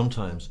 And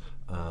sometimes,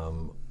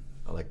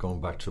 like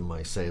going back to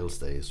my sales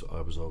days,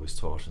 I was always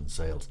taught in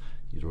sales,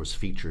 there was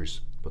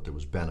features, but there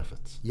was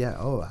benefits. Yeah,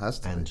 it has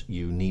to and be.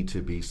 You need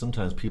to be,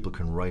 sometimes people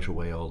can write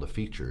away all the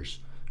features,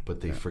 but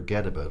they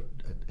forget about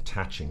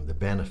attaching the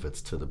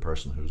benefits to the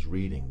person who's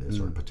reading this,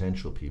 or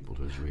potential people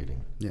who's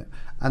reading. Yeah,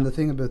 and the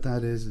thing about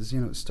that is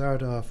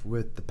start off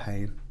with the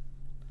pain.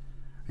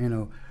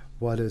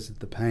 What is it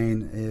the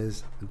pain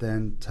is,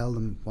 then tell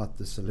them what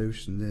the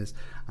solution is,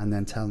 and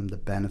then tell them the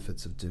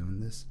benefits of doing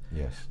this.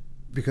 Yes.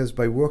 Because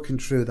by working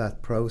through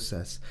that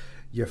process,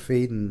 you're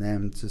feeding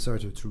them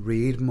to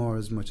read more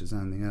as much as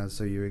anything else.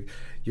 So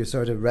you're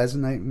sort of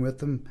resonating with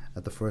them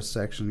at the first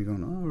section. You're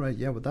going, oh, right,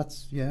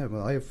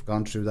 well, I've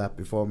gone through that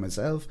before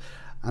myself.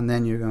 And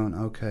then you're going,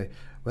 okay,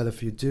 well,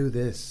 if you do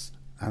this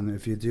and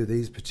if you do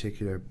these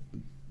particular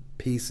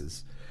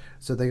pieces,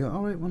 so they go,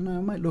 all right, well, now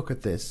I might look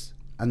at this,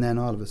 and then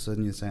all of a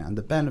sudden you say, and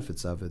the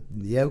benefits of it,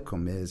 the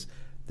outcome is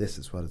this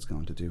is what it's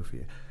going to do for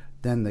you.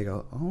 Then they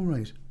go, all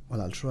right,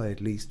 well, I'll try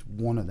at least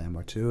one of them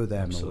or two of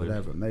them. Absolutely. Or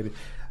whatever, maybe.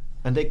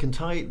 And they can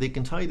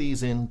tie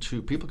these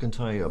into, people can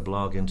tie a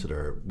blog into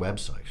their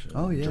website.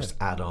 Oh, yeah. Just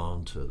add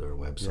on to their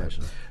website,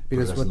 and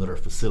because there's another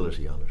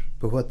facility on it.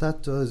 But what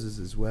that does is,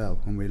 as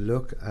well, when we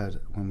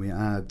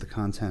add the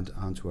content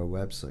onto our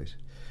website,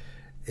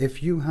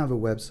 if you have a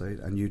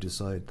website and you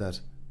decide that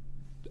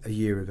a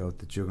year ago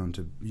that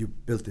you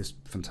built this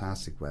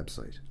fantastic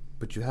website,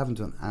 but you haven't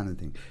done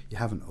anything, you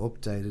haven't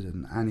updated it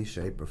in any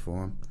shape or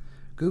form,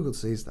 Google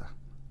sees that,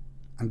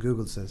 and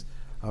Google says,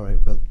 all right,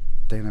 well,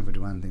 they never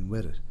do anything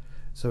with it.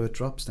 So it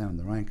drops down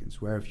the rankings,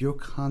 where if you're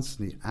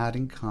constantly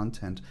adding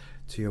content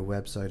to your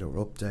website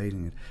or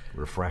updating it,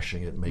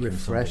 refreshing it,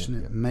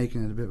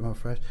 making it a bit more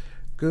fresh,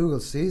 Google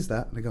sees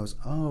that and it goes,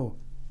 oh,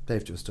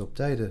 they've just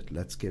updated,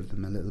 let's give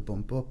them a little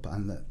bump up.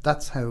 And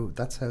that's how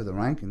the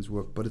rankings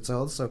work. But it's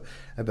also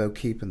about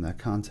keeping that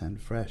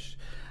content fresh.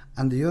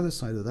 And the other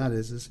side of that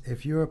is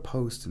if you're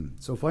posting,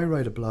 so if I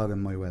write a blog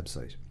on my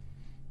website,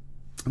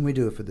 and we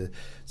do it for the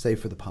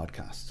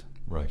podcast,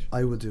 right?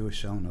 I will do a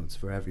show notes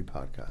for every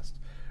podcast,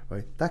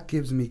 right? That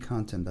gives me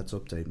content that's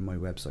updating my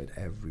website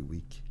every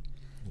week.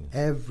 Yes.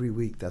 Every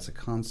week, that's a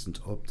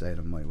constant update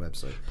on my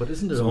website. But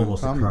isn't it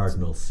almost a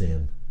cardinal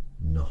sin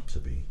not to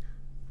be,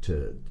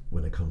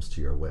 when it comes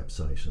to your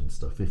website and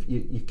stuff? If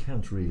you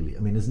can't really, I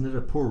mean, isn't it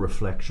a poor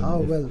reflection?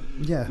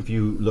 If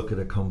you look at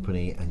a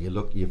company and you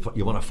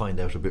want to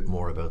find out a bit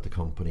more about the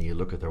company, you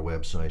look at their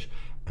website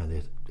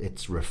and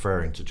it's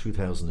referring to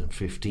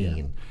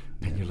 2015,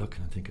 and you're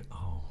looking and thinking,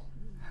 oh,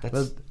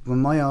 that's... Well,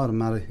 my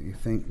automatic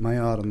thing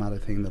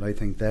that I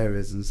think there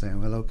is in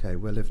saying, well, okay,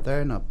 well, if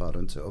they're not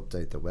bothering to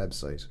update the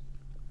website,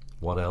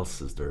 what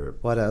else is there?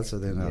 What else are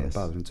they not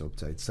bothering to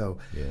update? So,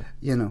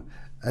 you know,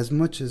 as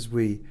much as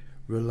we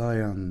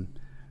rely on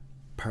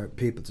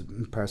people to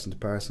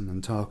person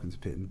and talking to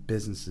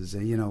businesses,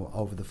 you know,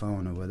 over the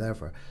phone or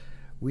whatever,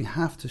 we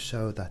have to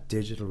show that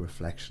digital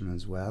reflection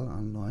as well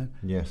online.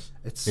 Yes,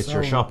 it's so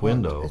your shop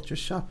important. window. It's your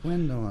shop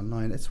window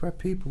online. It's where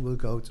people will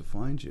go to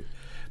find you.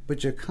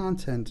 But your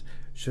content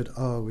should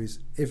always,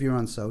 if you're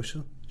on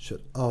social,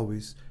 should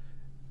always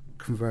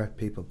convert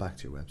people back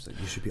to your website.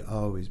 You should be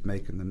always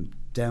making them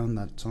down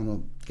that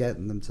tunnel,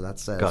 getting them to that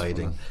sales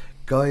funnel,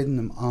 guiding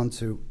them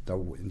onto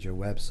your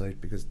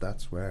website, because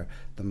that's where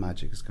the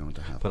magic is going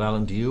to happen. But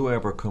Alan, do you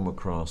ever come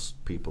across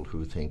people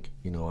who think,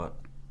 you know what,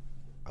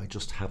 I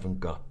just haven't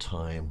got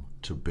time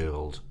to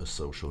build a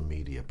social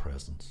media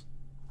presence?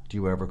 Do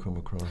you ever come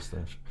across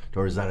that?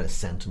 Or is that a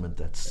sentiment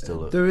that's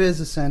still... There is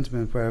a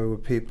sentiment where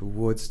people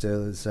would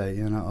still say,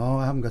 you know, oh,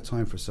 I haven't got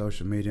time for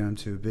social media, I'm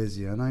too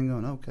busy. And I'm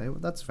going, okay, well,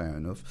 that's fair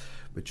enough.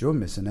 But you're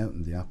missing out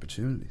on the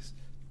opportunities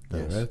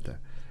that are out there.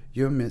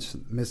 You're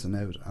missing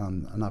out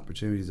on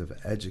opportunities of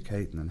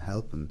educating and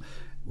helping,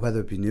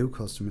 whether it be new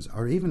customers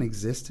or even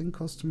existing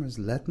customers,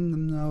 letting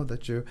them know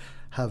that you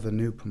have a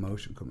new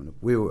promotion coming up.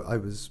 I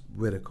was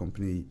with a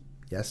company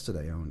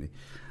yesterday only,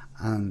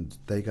 and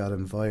they got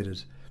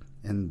invited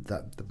in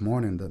the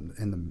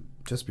morning,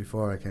 just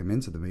before I came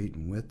into the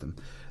meeting with them,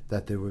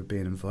 that they were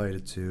being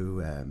invited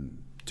to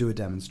do a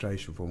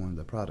demonstration for one of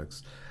the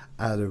products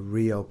at a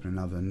reopening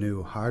of a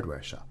new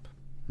hardware shop,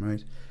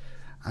 right?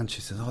 And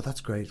she says, oh,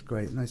 that's great.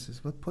 And I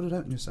says, well, put it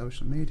out in your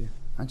social media.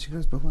 And she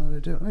goes, but what do I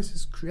do? And I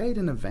says, create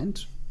an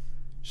event.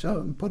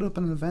 Put up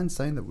an event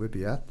saying that we'll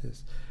be at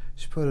this.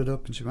 She put it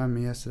up and she rang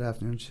me yesterday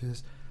afternoon. She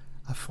says,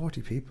 I have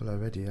 40 people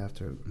already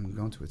after I'm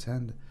going to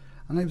attend.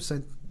 And I was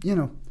saying, you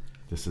know,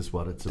 this is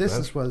what it's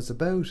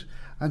about.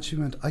 And she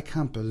went, I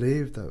can't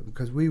believe that,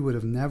 because we would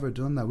have never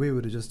done that. We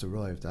would have just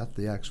arrived at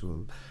the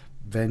actual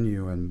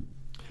venue and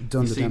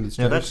done the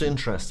demonstration. Now that's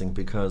interesting,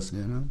 because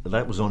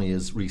that was only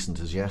as recent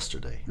as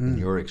yesterday in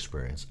your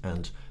experience,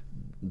 and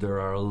there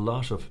are a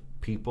lot of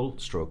people,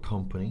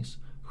 companies,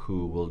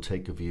 who will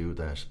take a view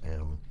that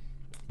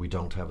we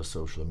don't have a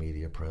social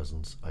media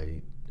presence.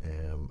 I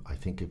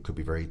think it could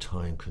be very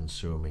time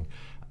consuming,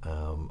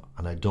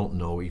 and I don't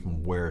know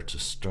even where to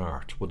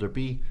start. Would there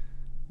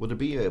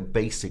be a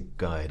basic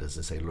guide, as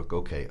I say, look,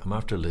 okay, I'm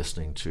after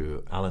listening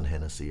to Alan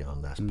Hennessy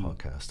on that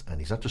podcast, and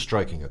he's after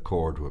striking a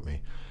chord with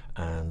me,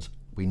 and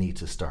we need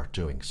to start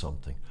doing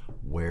something.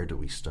 Where do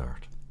we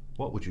start?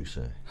 What would you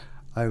say?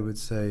 I would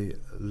say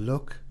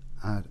look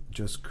at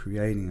just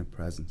creating a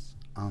presence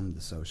on the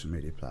social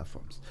media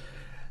platforms.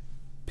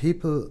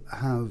 People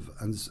have,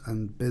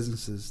 and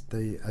businesses,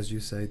 they, as you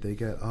say, they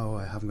get, oh,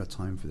 I haven't got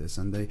time for this,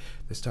 and they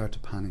start to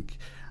panic.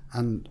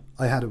 And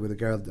I had it with a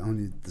girl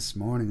only this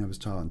morning. I was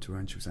talking to her,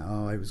 and she was saying,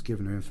 oh, I was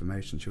giving her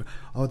information. She went,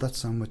 oh, that's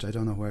so much, I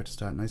don't know where to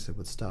start. And I said,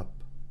 well,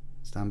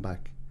 stand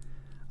back.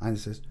 And I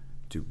says,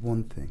 do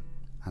one thing.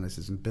 And I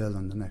says, and build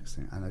on the next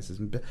thing. And I says,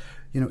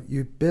 you know,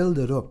 you build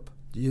it up.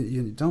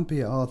 You don't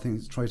be all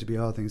things, try to be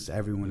all things to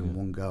everyone in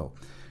one go.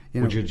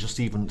 Would you just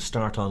even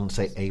start on,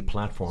 say, a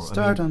platform?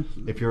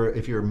 If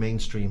you're a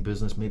mainstream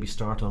business, maybe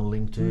start on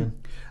LinkedIn.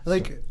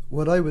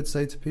 What I would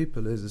say to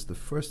people is the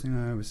first thing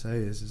I always say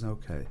is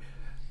okay,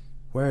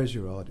 where is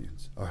your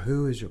audience, or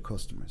who is your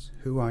customers?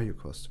 Who are your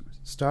customers?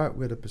 Start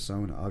with a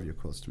persona of your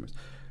customers.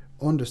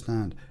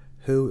 Understand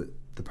who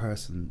the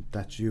person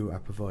that you are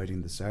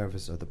providing the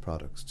service or the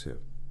products to.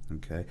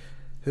 Okay,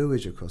 who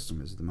is your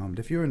customers at the moment?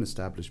 If you're an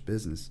established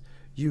business,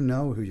 you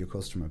know who your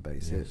customer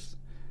base is.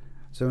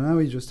 So now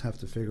we just have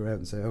to figure out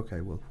and say,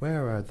 okay, well,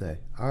 where are they?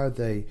 Are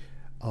they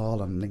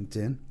all on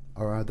LinkedIn,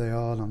 or are they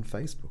all on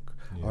Facebook,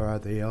 or are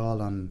they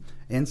all on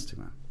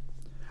Instagram?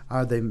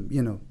 Are they,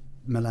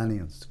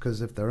 millennials?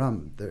 Because if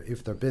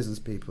they're business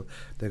people,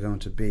 they're going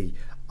to be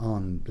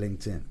on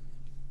LinkedIn.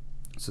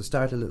 So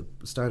start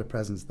a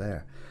presence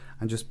there,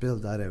 and just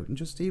build that out, and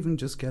just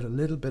get a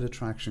little bit of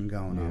traction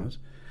going on it,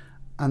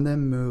 and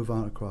then move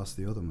on across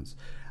the other ones.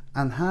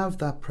 And have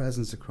that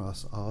presence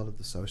across all of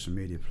the social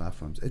media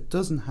platforms. It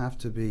doesn't have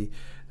to be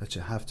that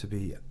you have to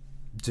be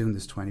doing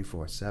this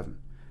 24/7.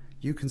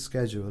 You can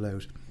schedule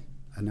out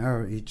an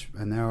hour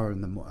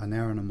on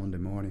a Monday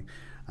morning,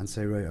 and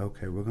say, right,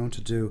 okay, we're going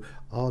to do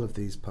all of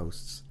these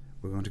posts.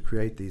 We're going to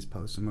create these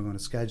posts, and we're going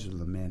to schedule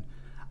them in.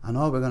 And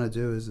all we're going to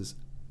do is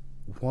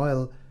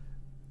while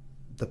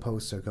the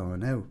posts are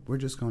going out, we're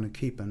just going to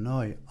keep an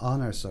eye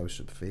on our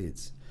social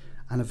feeds.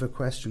 And if a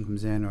question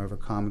comes in, or if a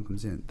comment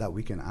comes in, that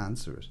we can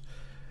answer it.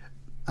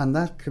 And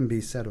that can be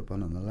set up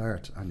on an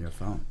alert on your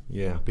phone.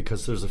 Yeah,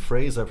 because there's a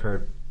phrase I've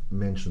heard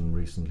mentioned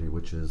recently,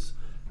 which is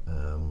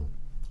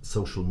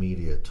social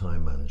media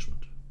time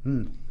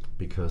management.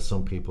 Because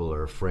some people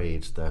are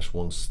afraid that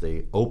once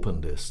they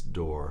open this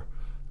door,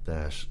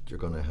 that you're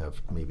going to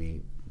have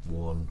maybe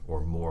one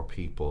or more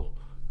people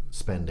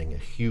spending a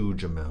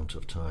huge amount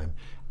of time.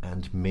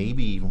 And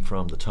maybe even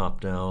from the top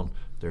down,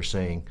 they're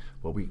saying,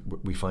 well,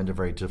 we find it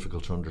very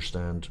difficult to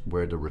understand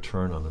where the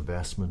return on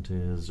investment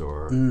is,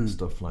 or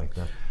stuff like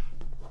that.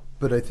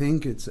 But I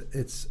think it's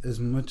as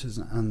much as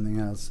anything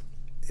else,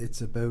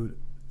 it's about,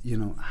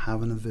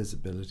 having a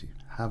visibility,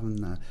 having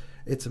that.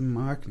 It's a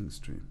marketing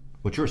stream.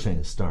 What you're saying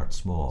is start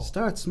small.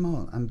 Start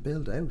small and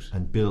build out.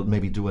 And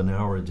maybe do an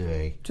hour a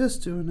day.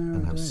 Just do an hour a day.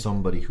 And have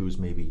somebody who's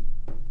maybe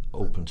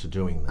open to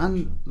doing that.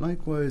 And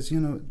likewise,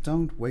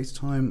 don't waste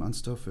time on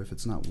stuff if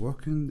it's not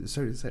working.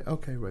 Sort say,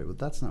 okay, right, well,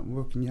 that's not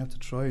working. You have to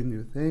try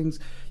new things.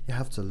 You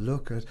have to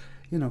look at,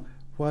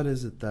 what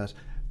is it that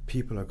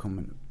people are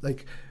coming.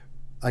 Like,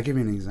 I'll give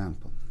you an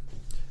example.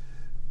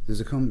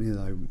 There's a company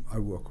that I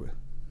work with,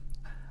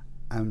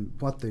 and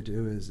what they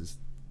do is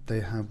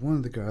they have one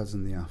of the girls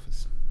in the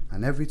office,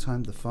 and every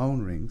time the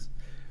phone rings,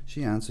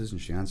 she answers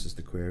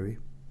the query.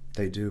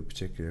 They do a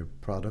particular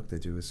product, they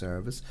do a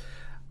service.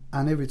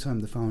 And every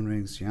time the phone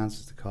rings, she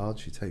answers the call,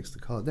 she takes the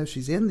call. Now,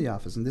 she's in the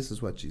office, and this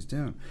is what she's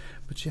doing.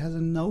 But she has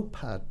a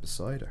notepad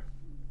beside her.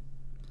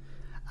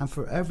 And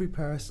for every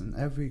person,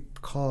 every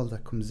call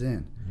that comes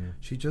in,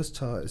 she just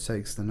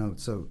takes the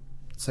note. So,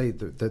 say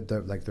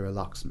they're a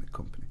locksmith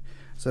company.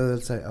 So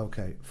they'll say,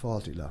 okay,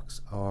 faulty locks,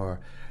 or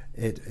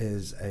it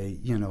is a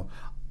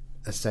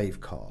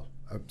safe call.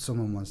 Or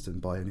someone wants to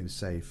buy a new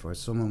safe, or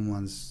someone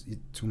wants to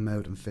come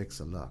out and fix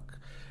a lock.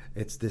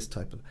 It's this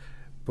type of...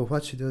 But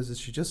what she does is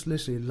she just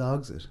literally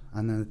logs it,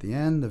 and then at the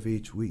end of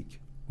each week,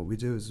 what we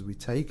do is we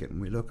take it and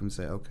we look and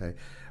say, okay,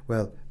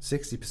 well,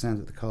 60%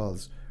 of the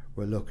calls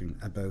we're looking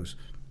about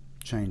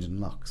changing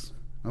locks.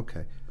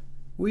 Okay,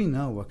 we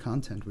know what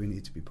content we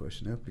need to be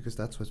pushing out, because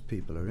that's what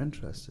people are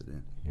interested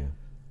in. Yeah.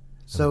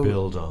 So and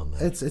build on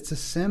that. It's as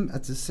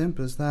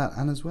simple as that,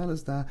 and as well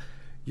as that,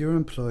 your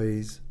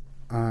employees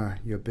are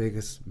your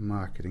biggest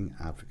marketing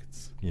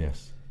advocates.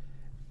 Yes.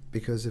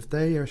 Because if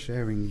they are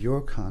sharing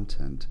your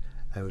content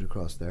out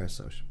across their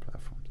social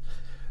platforms.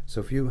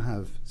 So if you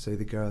have, say,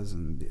 the girls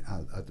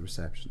at the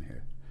reception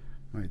here,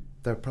 right,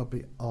 they're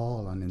probably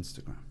all on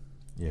Instagram.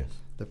 Yes.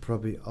 They're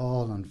probably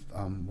all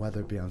on whether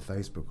it be on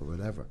Facebook or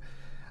whatever.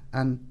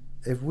 And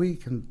if we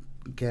can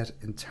get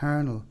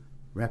internal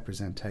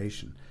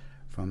representation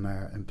from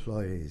our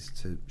employees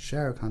to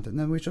share content,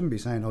 now we shouldn't be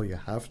saying, oh, you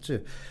have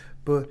to,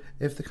 but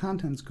if the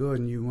content's good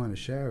and you want to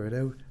share it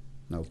out,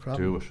 no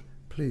problem. Do it.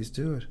 Please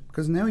do it,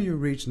 because now you're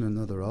reaching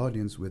another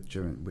audience with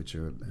your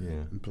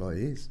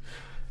employees.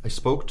 I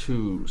spoke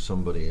to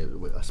somebody,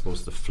 I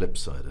suppose the flip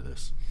side of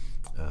this,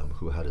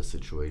 who had a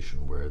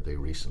situation where they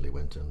recently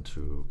went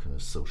into kind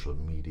of social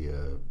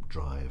media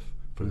drive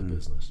for the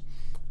business,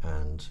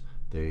 and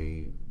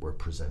they were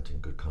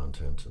presenting good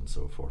content and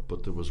so forth,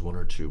 but there was one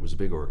or two, it was a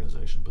big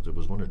organization, but there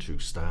was one or two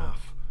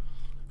staff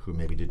who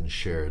maybe didn't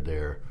share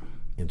their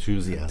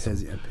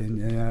enthusiasm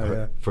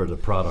for the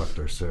product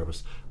or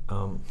service.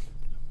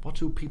 What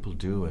do people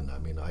do? And I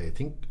mean, I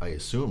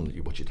assume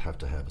that what you'd have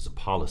to have is a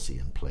policy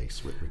in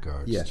place with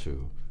regards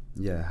to...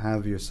 Yeah,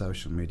 have your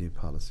social media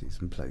policies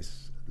in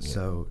place. Yeah.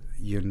 So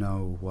you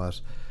know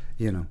what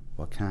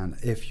can...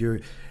 If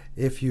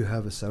you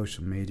have a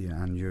social media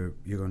and you're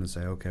going to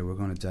say, okay, we're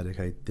going to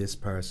dedicate this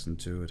person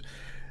to it,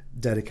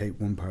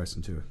 dedicate one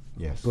person to it.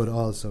 Yes. But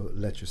also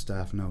let your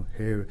staff know,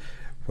 here,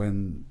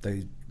 when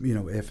they,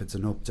 if it's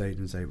an update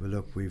and say, well,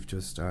 look, we've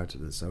just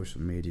started a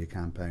social media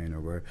campaign, or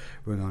we're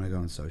going to go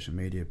on social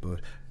media, but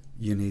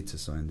you need to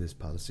sign this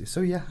policy.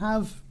 So you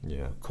have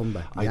come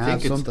back. I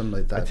think something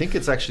like that. I think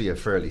it's actually a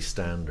fairly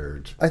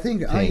standard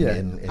thing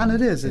and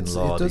it is. In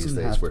law these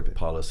days, where be.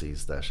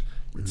 policies that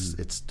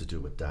it's to do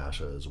with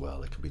data as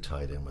well. It can be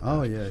tied in with that.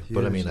 Oh yeah,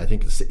 but I mean, I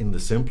think in the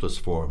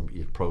simplest form,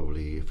 you'd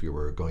probably, if you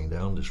were going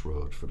down this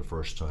road for the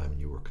first time and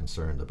you were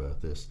concerned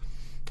about this,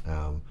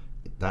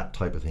 that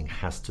type of thing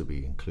has to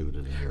be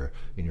included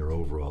in your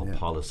overall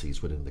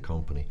policies within the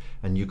company.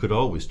 And you could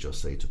always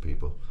just say to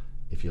people,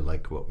 if you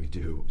like what we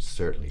do,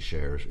 certainly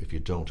share it. If you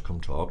don't, come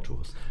talk to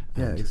us.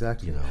 And,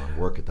 exactly. And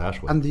work it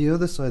that way. And the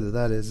other side of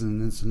that is,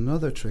 and it's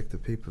another trick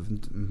that people,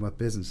 what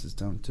businesses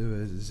don't do,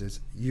 is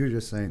you're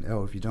just saying,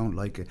 oh, if you don't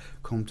like it,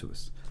 come to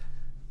us.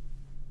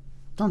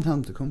 Don't tell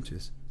them to come to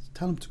us.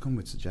 Tell them to come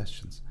with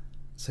suggestions.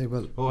 Say,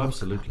 well,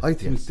 absolutely. I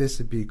think this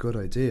would be a good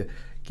idea.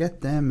 Get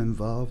them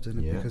involved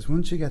in it, because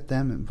once you get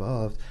them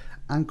involved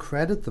and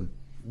credit them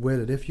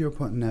with it, if you're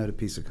putting out a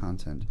piece of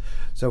content.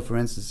 So, for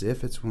instance,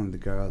 if it's one of the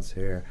girls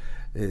here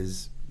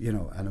is,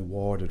 and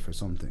awarded for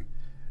something,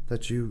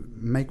 that you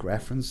make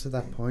reference to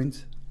that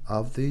point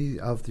of the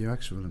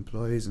actual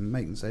employees, and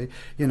make them say,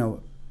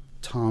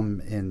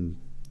 Tom in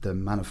the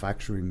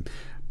manufacturing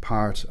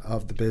part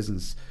of the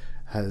business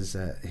has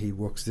he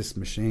works this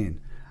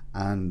machine,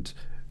 and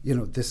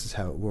this is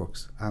how it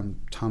works, and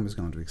Tom is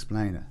going to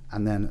explain it,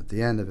 and then at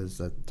the end of it is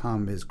that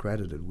Tom is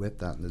credited with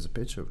that, and there's a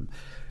picture of him.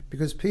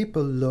 Because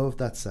people love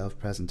that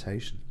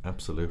self-presentation.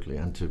 Absolutely,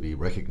 and to be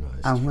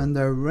recognised. And when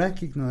they're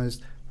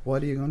recognised,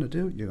 what are you going to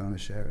do? You're going to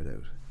share it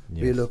out.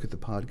 Yes. You look at the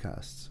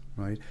podcasts,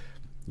 right?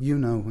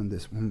 When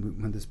this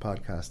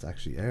podcast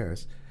actually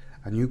airs,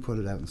 and you put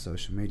it out on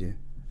social media,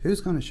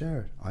 who's going to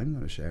share it? I'm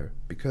going to share it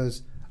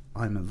because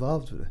I'm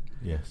involved with it.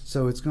 Yes.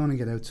 So it's going to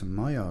get out to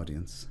my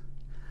audience.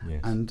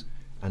 Yes.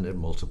 And it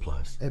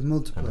multiplies. It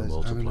multiplies. And it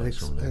multiplies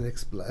from there.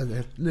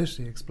 It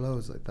literally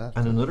explodes like that.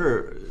 And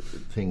another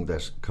thing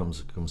that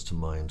comes to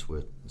mind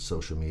with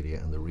social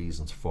media and the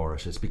reasons for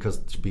it is because,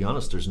 to be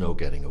honest, there's no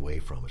getting away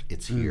from it.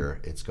 It's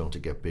here. It's going to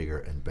get bigger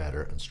and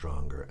better and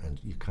stronger, and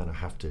you kind of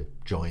have to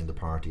join the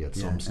party at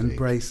some stage.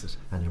 Embrace it.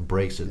 And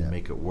embrace it and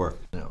make it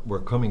work. Now,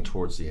 we're coming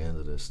towards the end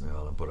of this now,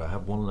 Alan, but I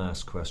have one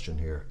last question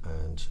here,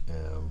 and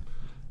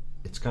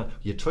it's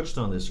you touched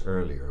on this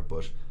earlier,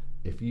 but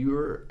if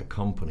you're a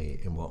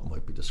company in what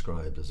might be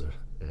described as a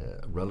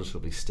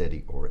relatively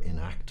steady or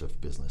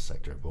inactive business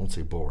sector, I won't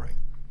say boring,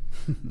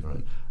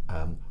 right?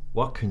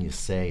 What can you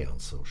say on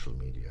social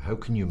media? How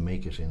can you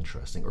make it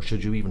interesting? Or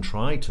should you even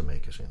try to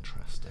make it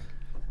interesting?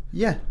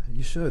 Yeah,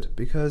 you should,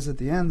 because at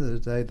the end of the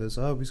day, there's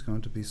always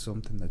going to be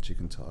something that you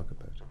can talk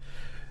about.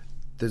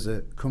 There's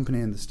a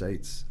company in the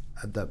States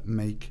that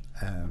make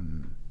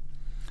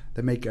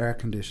air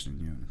conditioning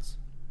units,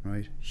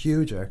 right?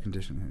 Huge air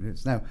conditioning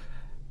units. Now,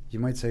 you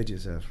might say to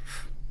yourself,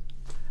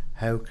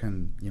 how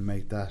can you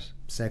make that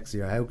sexy,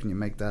 or how can you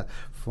make that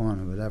fun,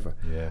 or whatever?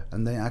 Yeah.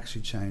 And they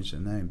actually changed the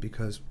name,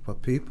 because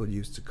what people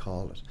used to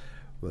call it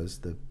was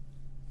the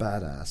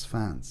badass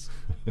fans,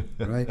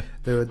 right?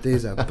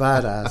 These are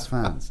badass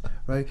fans,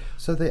 right?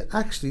 So they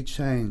actually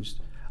changed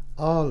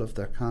all of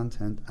their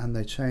content, and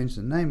they changed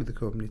the name of the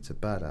company to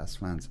Badass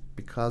Fans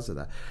because of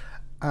that.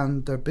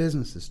 And their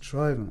business is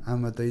thriving,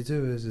 and what they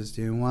do is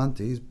you want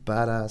these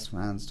badass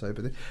fans type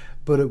of thing,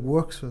 but it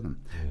works for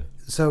them. Yeah.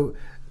 So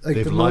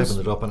they've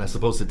livened it up, and I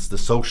suppose it's the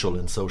social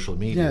in social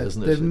media,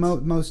 isn't it?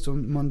 Most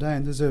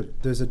mundane. There's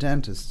a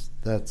dentist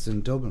that's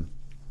in Dublin,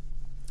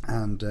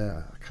 and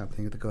I can't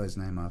think of the guy's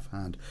name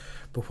offhand,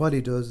 but what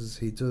he does is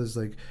he does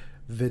like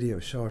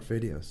short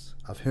videos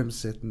of him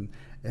sitting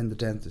in the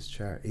dentist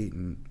chair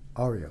eating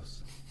Oreos,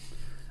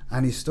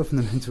 and he's stuffing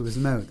them into his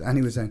mouth, and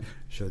he was saying,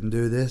 shouldn't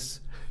do this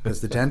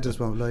because the dentist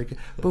won't like it.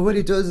 But what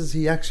he does is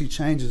he actually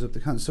changes up the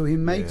content. So he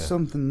makes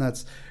something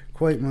that's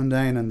quite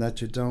mundane and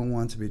that you don't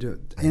want to be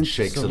doing, and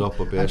shakes it up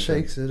a bit. And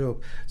shakes it up.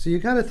 So you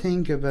got to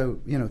think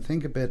about,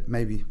 think a bit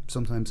maybe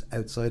sometimes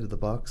outside of the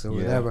box or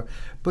whatever.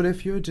 But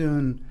if you're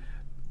doing,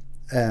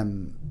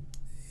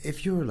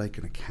 if you're like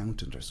an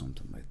accountant or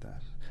something like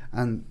that,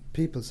 and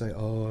people say,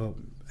 oh,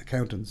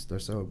 accountants, they're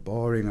so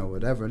boring or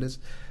whatever it is.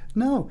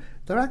 No,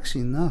 they're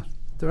actually not.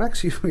 They're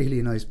actually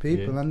really nice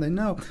people, and they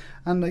know.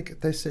 And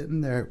like, they're sitting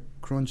there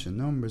crunching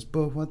numbers.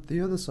 But what the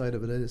other side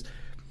of it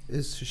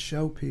is to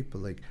show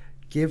people, like,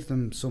 give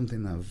them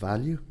something of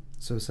value.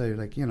 So say,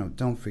 like,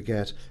 don't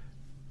forget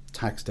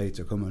tax dates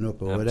are coming up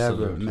or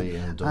whatever.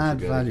 And don't add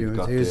forget value.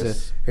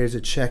 Here's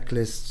a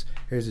checklist.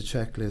 Here's a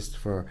checklist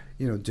for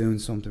doing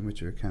something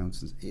with your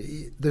accounts.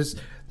 There's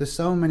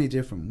so many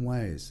different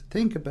ways.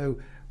 Think about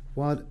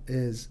what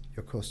is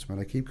your customer.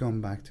 And I keep going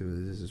back to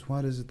it. This is,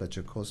 what is it that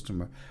your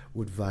customer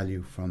would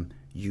value from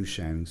you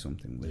sharing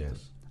something with them?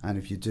 And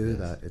if you do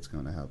that, it's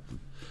going to help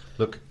them.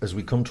 Look, as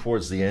we come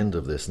towards the end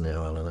of this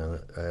now, Alan,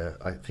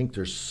 I think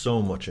there's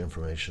so much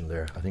information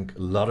there. I think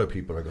a lot of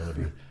people are going to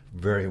be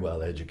very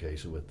well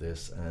educated with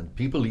this, and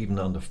people even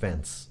on the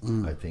fence,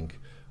 I think,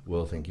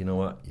 will think, you know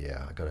what,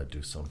 I got to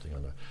do something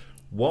on that.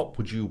 What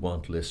would you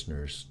want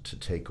listeners to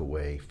take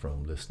away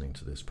from listening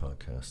to this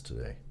podcast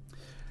today?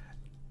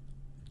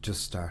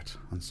 Just start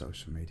on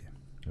social media.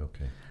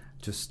 Okay.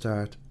 Just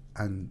start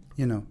and,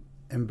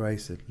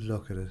 embrace it,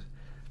 look at it.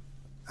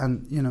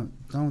 And,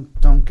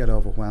 don't get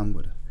overwhelmed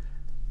with it.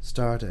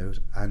 Start out,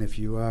 and if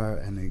you are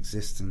an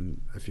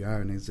existing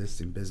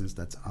business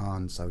that's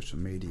on social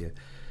media,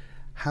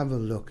 have a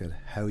look at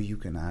how you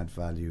can add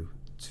value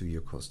to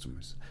your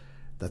customers.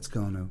 That's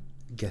going to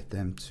get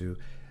them to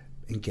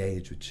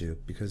engage with you,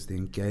 because the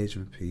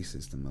engagement piece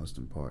is the most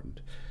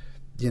important.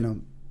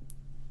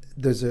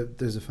 There's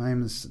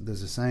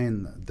a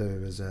saying.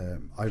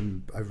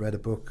 I read a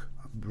book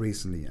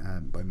recently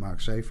by Mark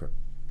Schaefer.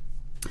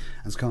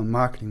 It's called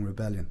Marketing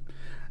Rebellion.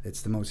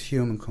 It's the most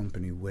human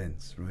company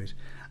wins, right?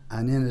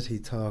 And in it he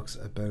talks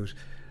about,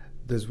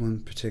 there's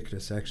one particular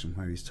section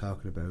where he's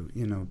talking about,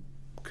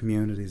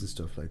 communities and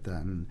stuff like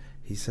that. And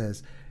he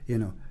says,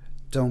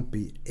 don't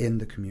be in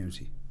the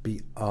community,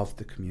 be of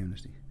the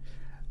community.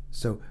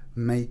 So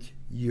make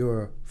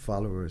your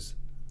followers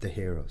the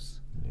heroes.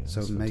 Yeah,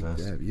 so make,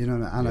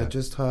 and I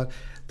just thought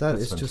that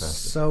is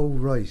just so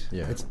right.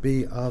 Yeah. It's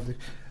be of the,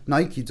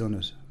 Nike done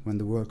it when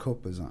the World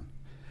Cup was on.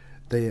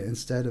 They,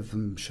 instead of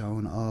them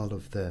showing all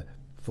of the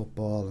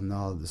football and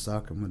all of the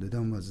soccer, what they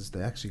done was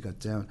they actually got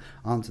down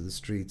onto the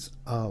streets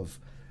of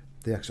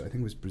I think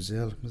it was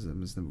Brazil, that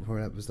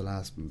was the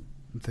last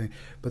thing,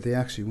 but they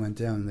actually went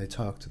down and they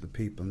talked to the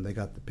people and they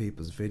got the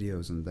people's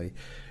videos and they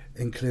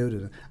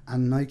included it.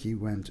 And Nike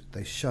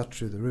they shot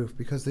through the roof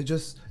because they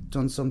just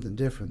done something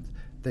different.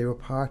 They were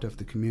part of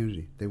the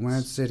community. They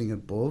weren't sitting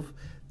above,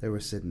 they were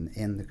sitting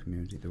in the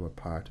community. They were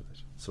part of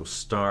it. So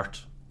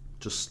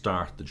just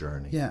start the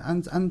journey. Yeah,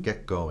 and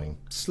get going.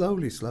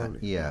 Slowly.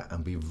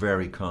 And be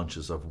very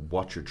conscious of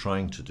what you're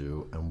trying to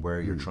do and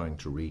where you're trying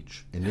to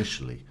reach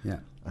initially.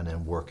 Yeah. And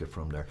then work it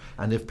from there.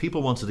 And if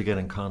people wanted to get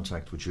in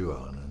contact with you,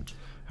 Alan, and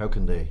how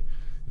can they,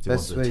 if they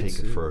want to take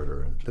it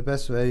further? The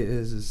best way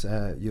is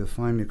you'll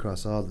find me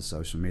across all the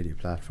social media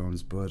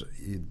platforms, but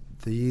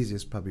the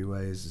easiest probably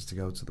way is to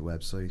go to the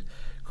website,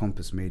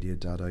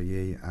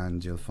 compassmedia.ie,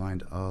 and you'll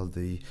find all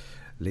the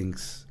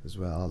links as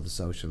well, all the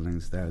social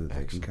links there that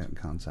they can get in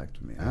contact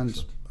with me. Excellent.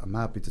 And I'm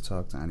happy to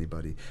talk to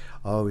anybody.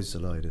 Always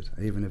delighted,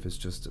 even if it's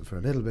just for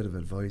a little bit of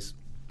advice.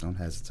 Don't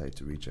hesitate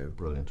to reach out.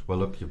 Brilliant. Well,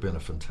 look, you've been a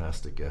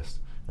fantastic guest,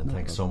 and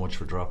thanks so much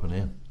for dropping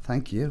in.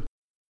 Thank you.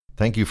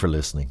 Thank you for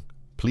listening.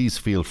 Please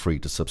feel free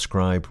to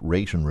subscribe,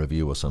 rate and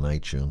review us on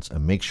iTunes,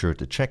 and make sure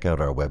to check out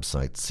our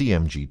website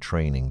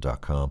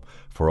cmgtraining.com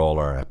for all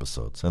our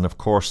episodes, and of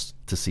course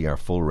to see our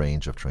full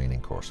range of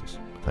training courses.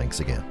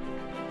 Thanks again.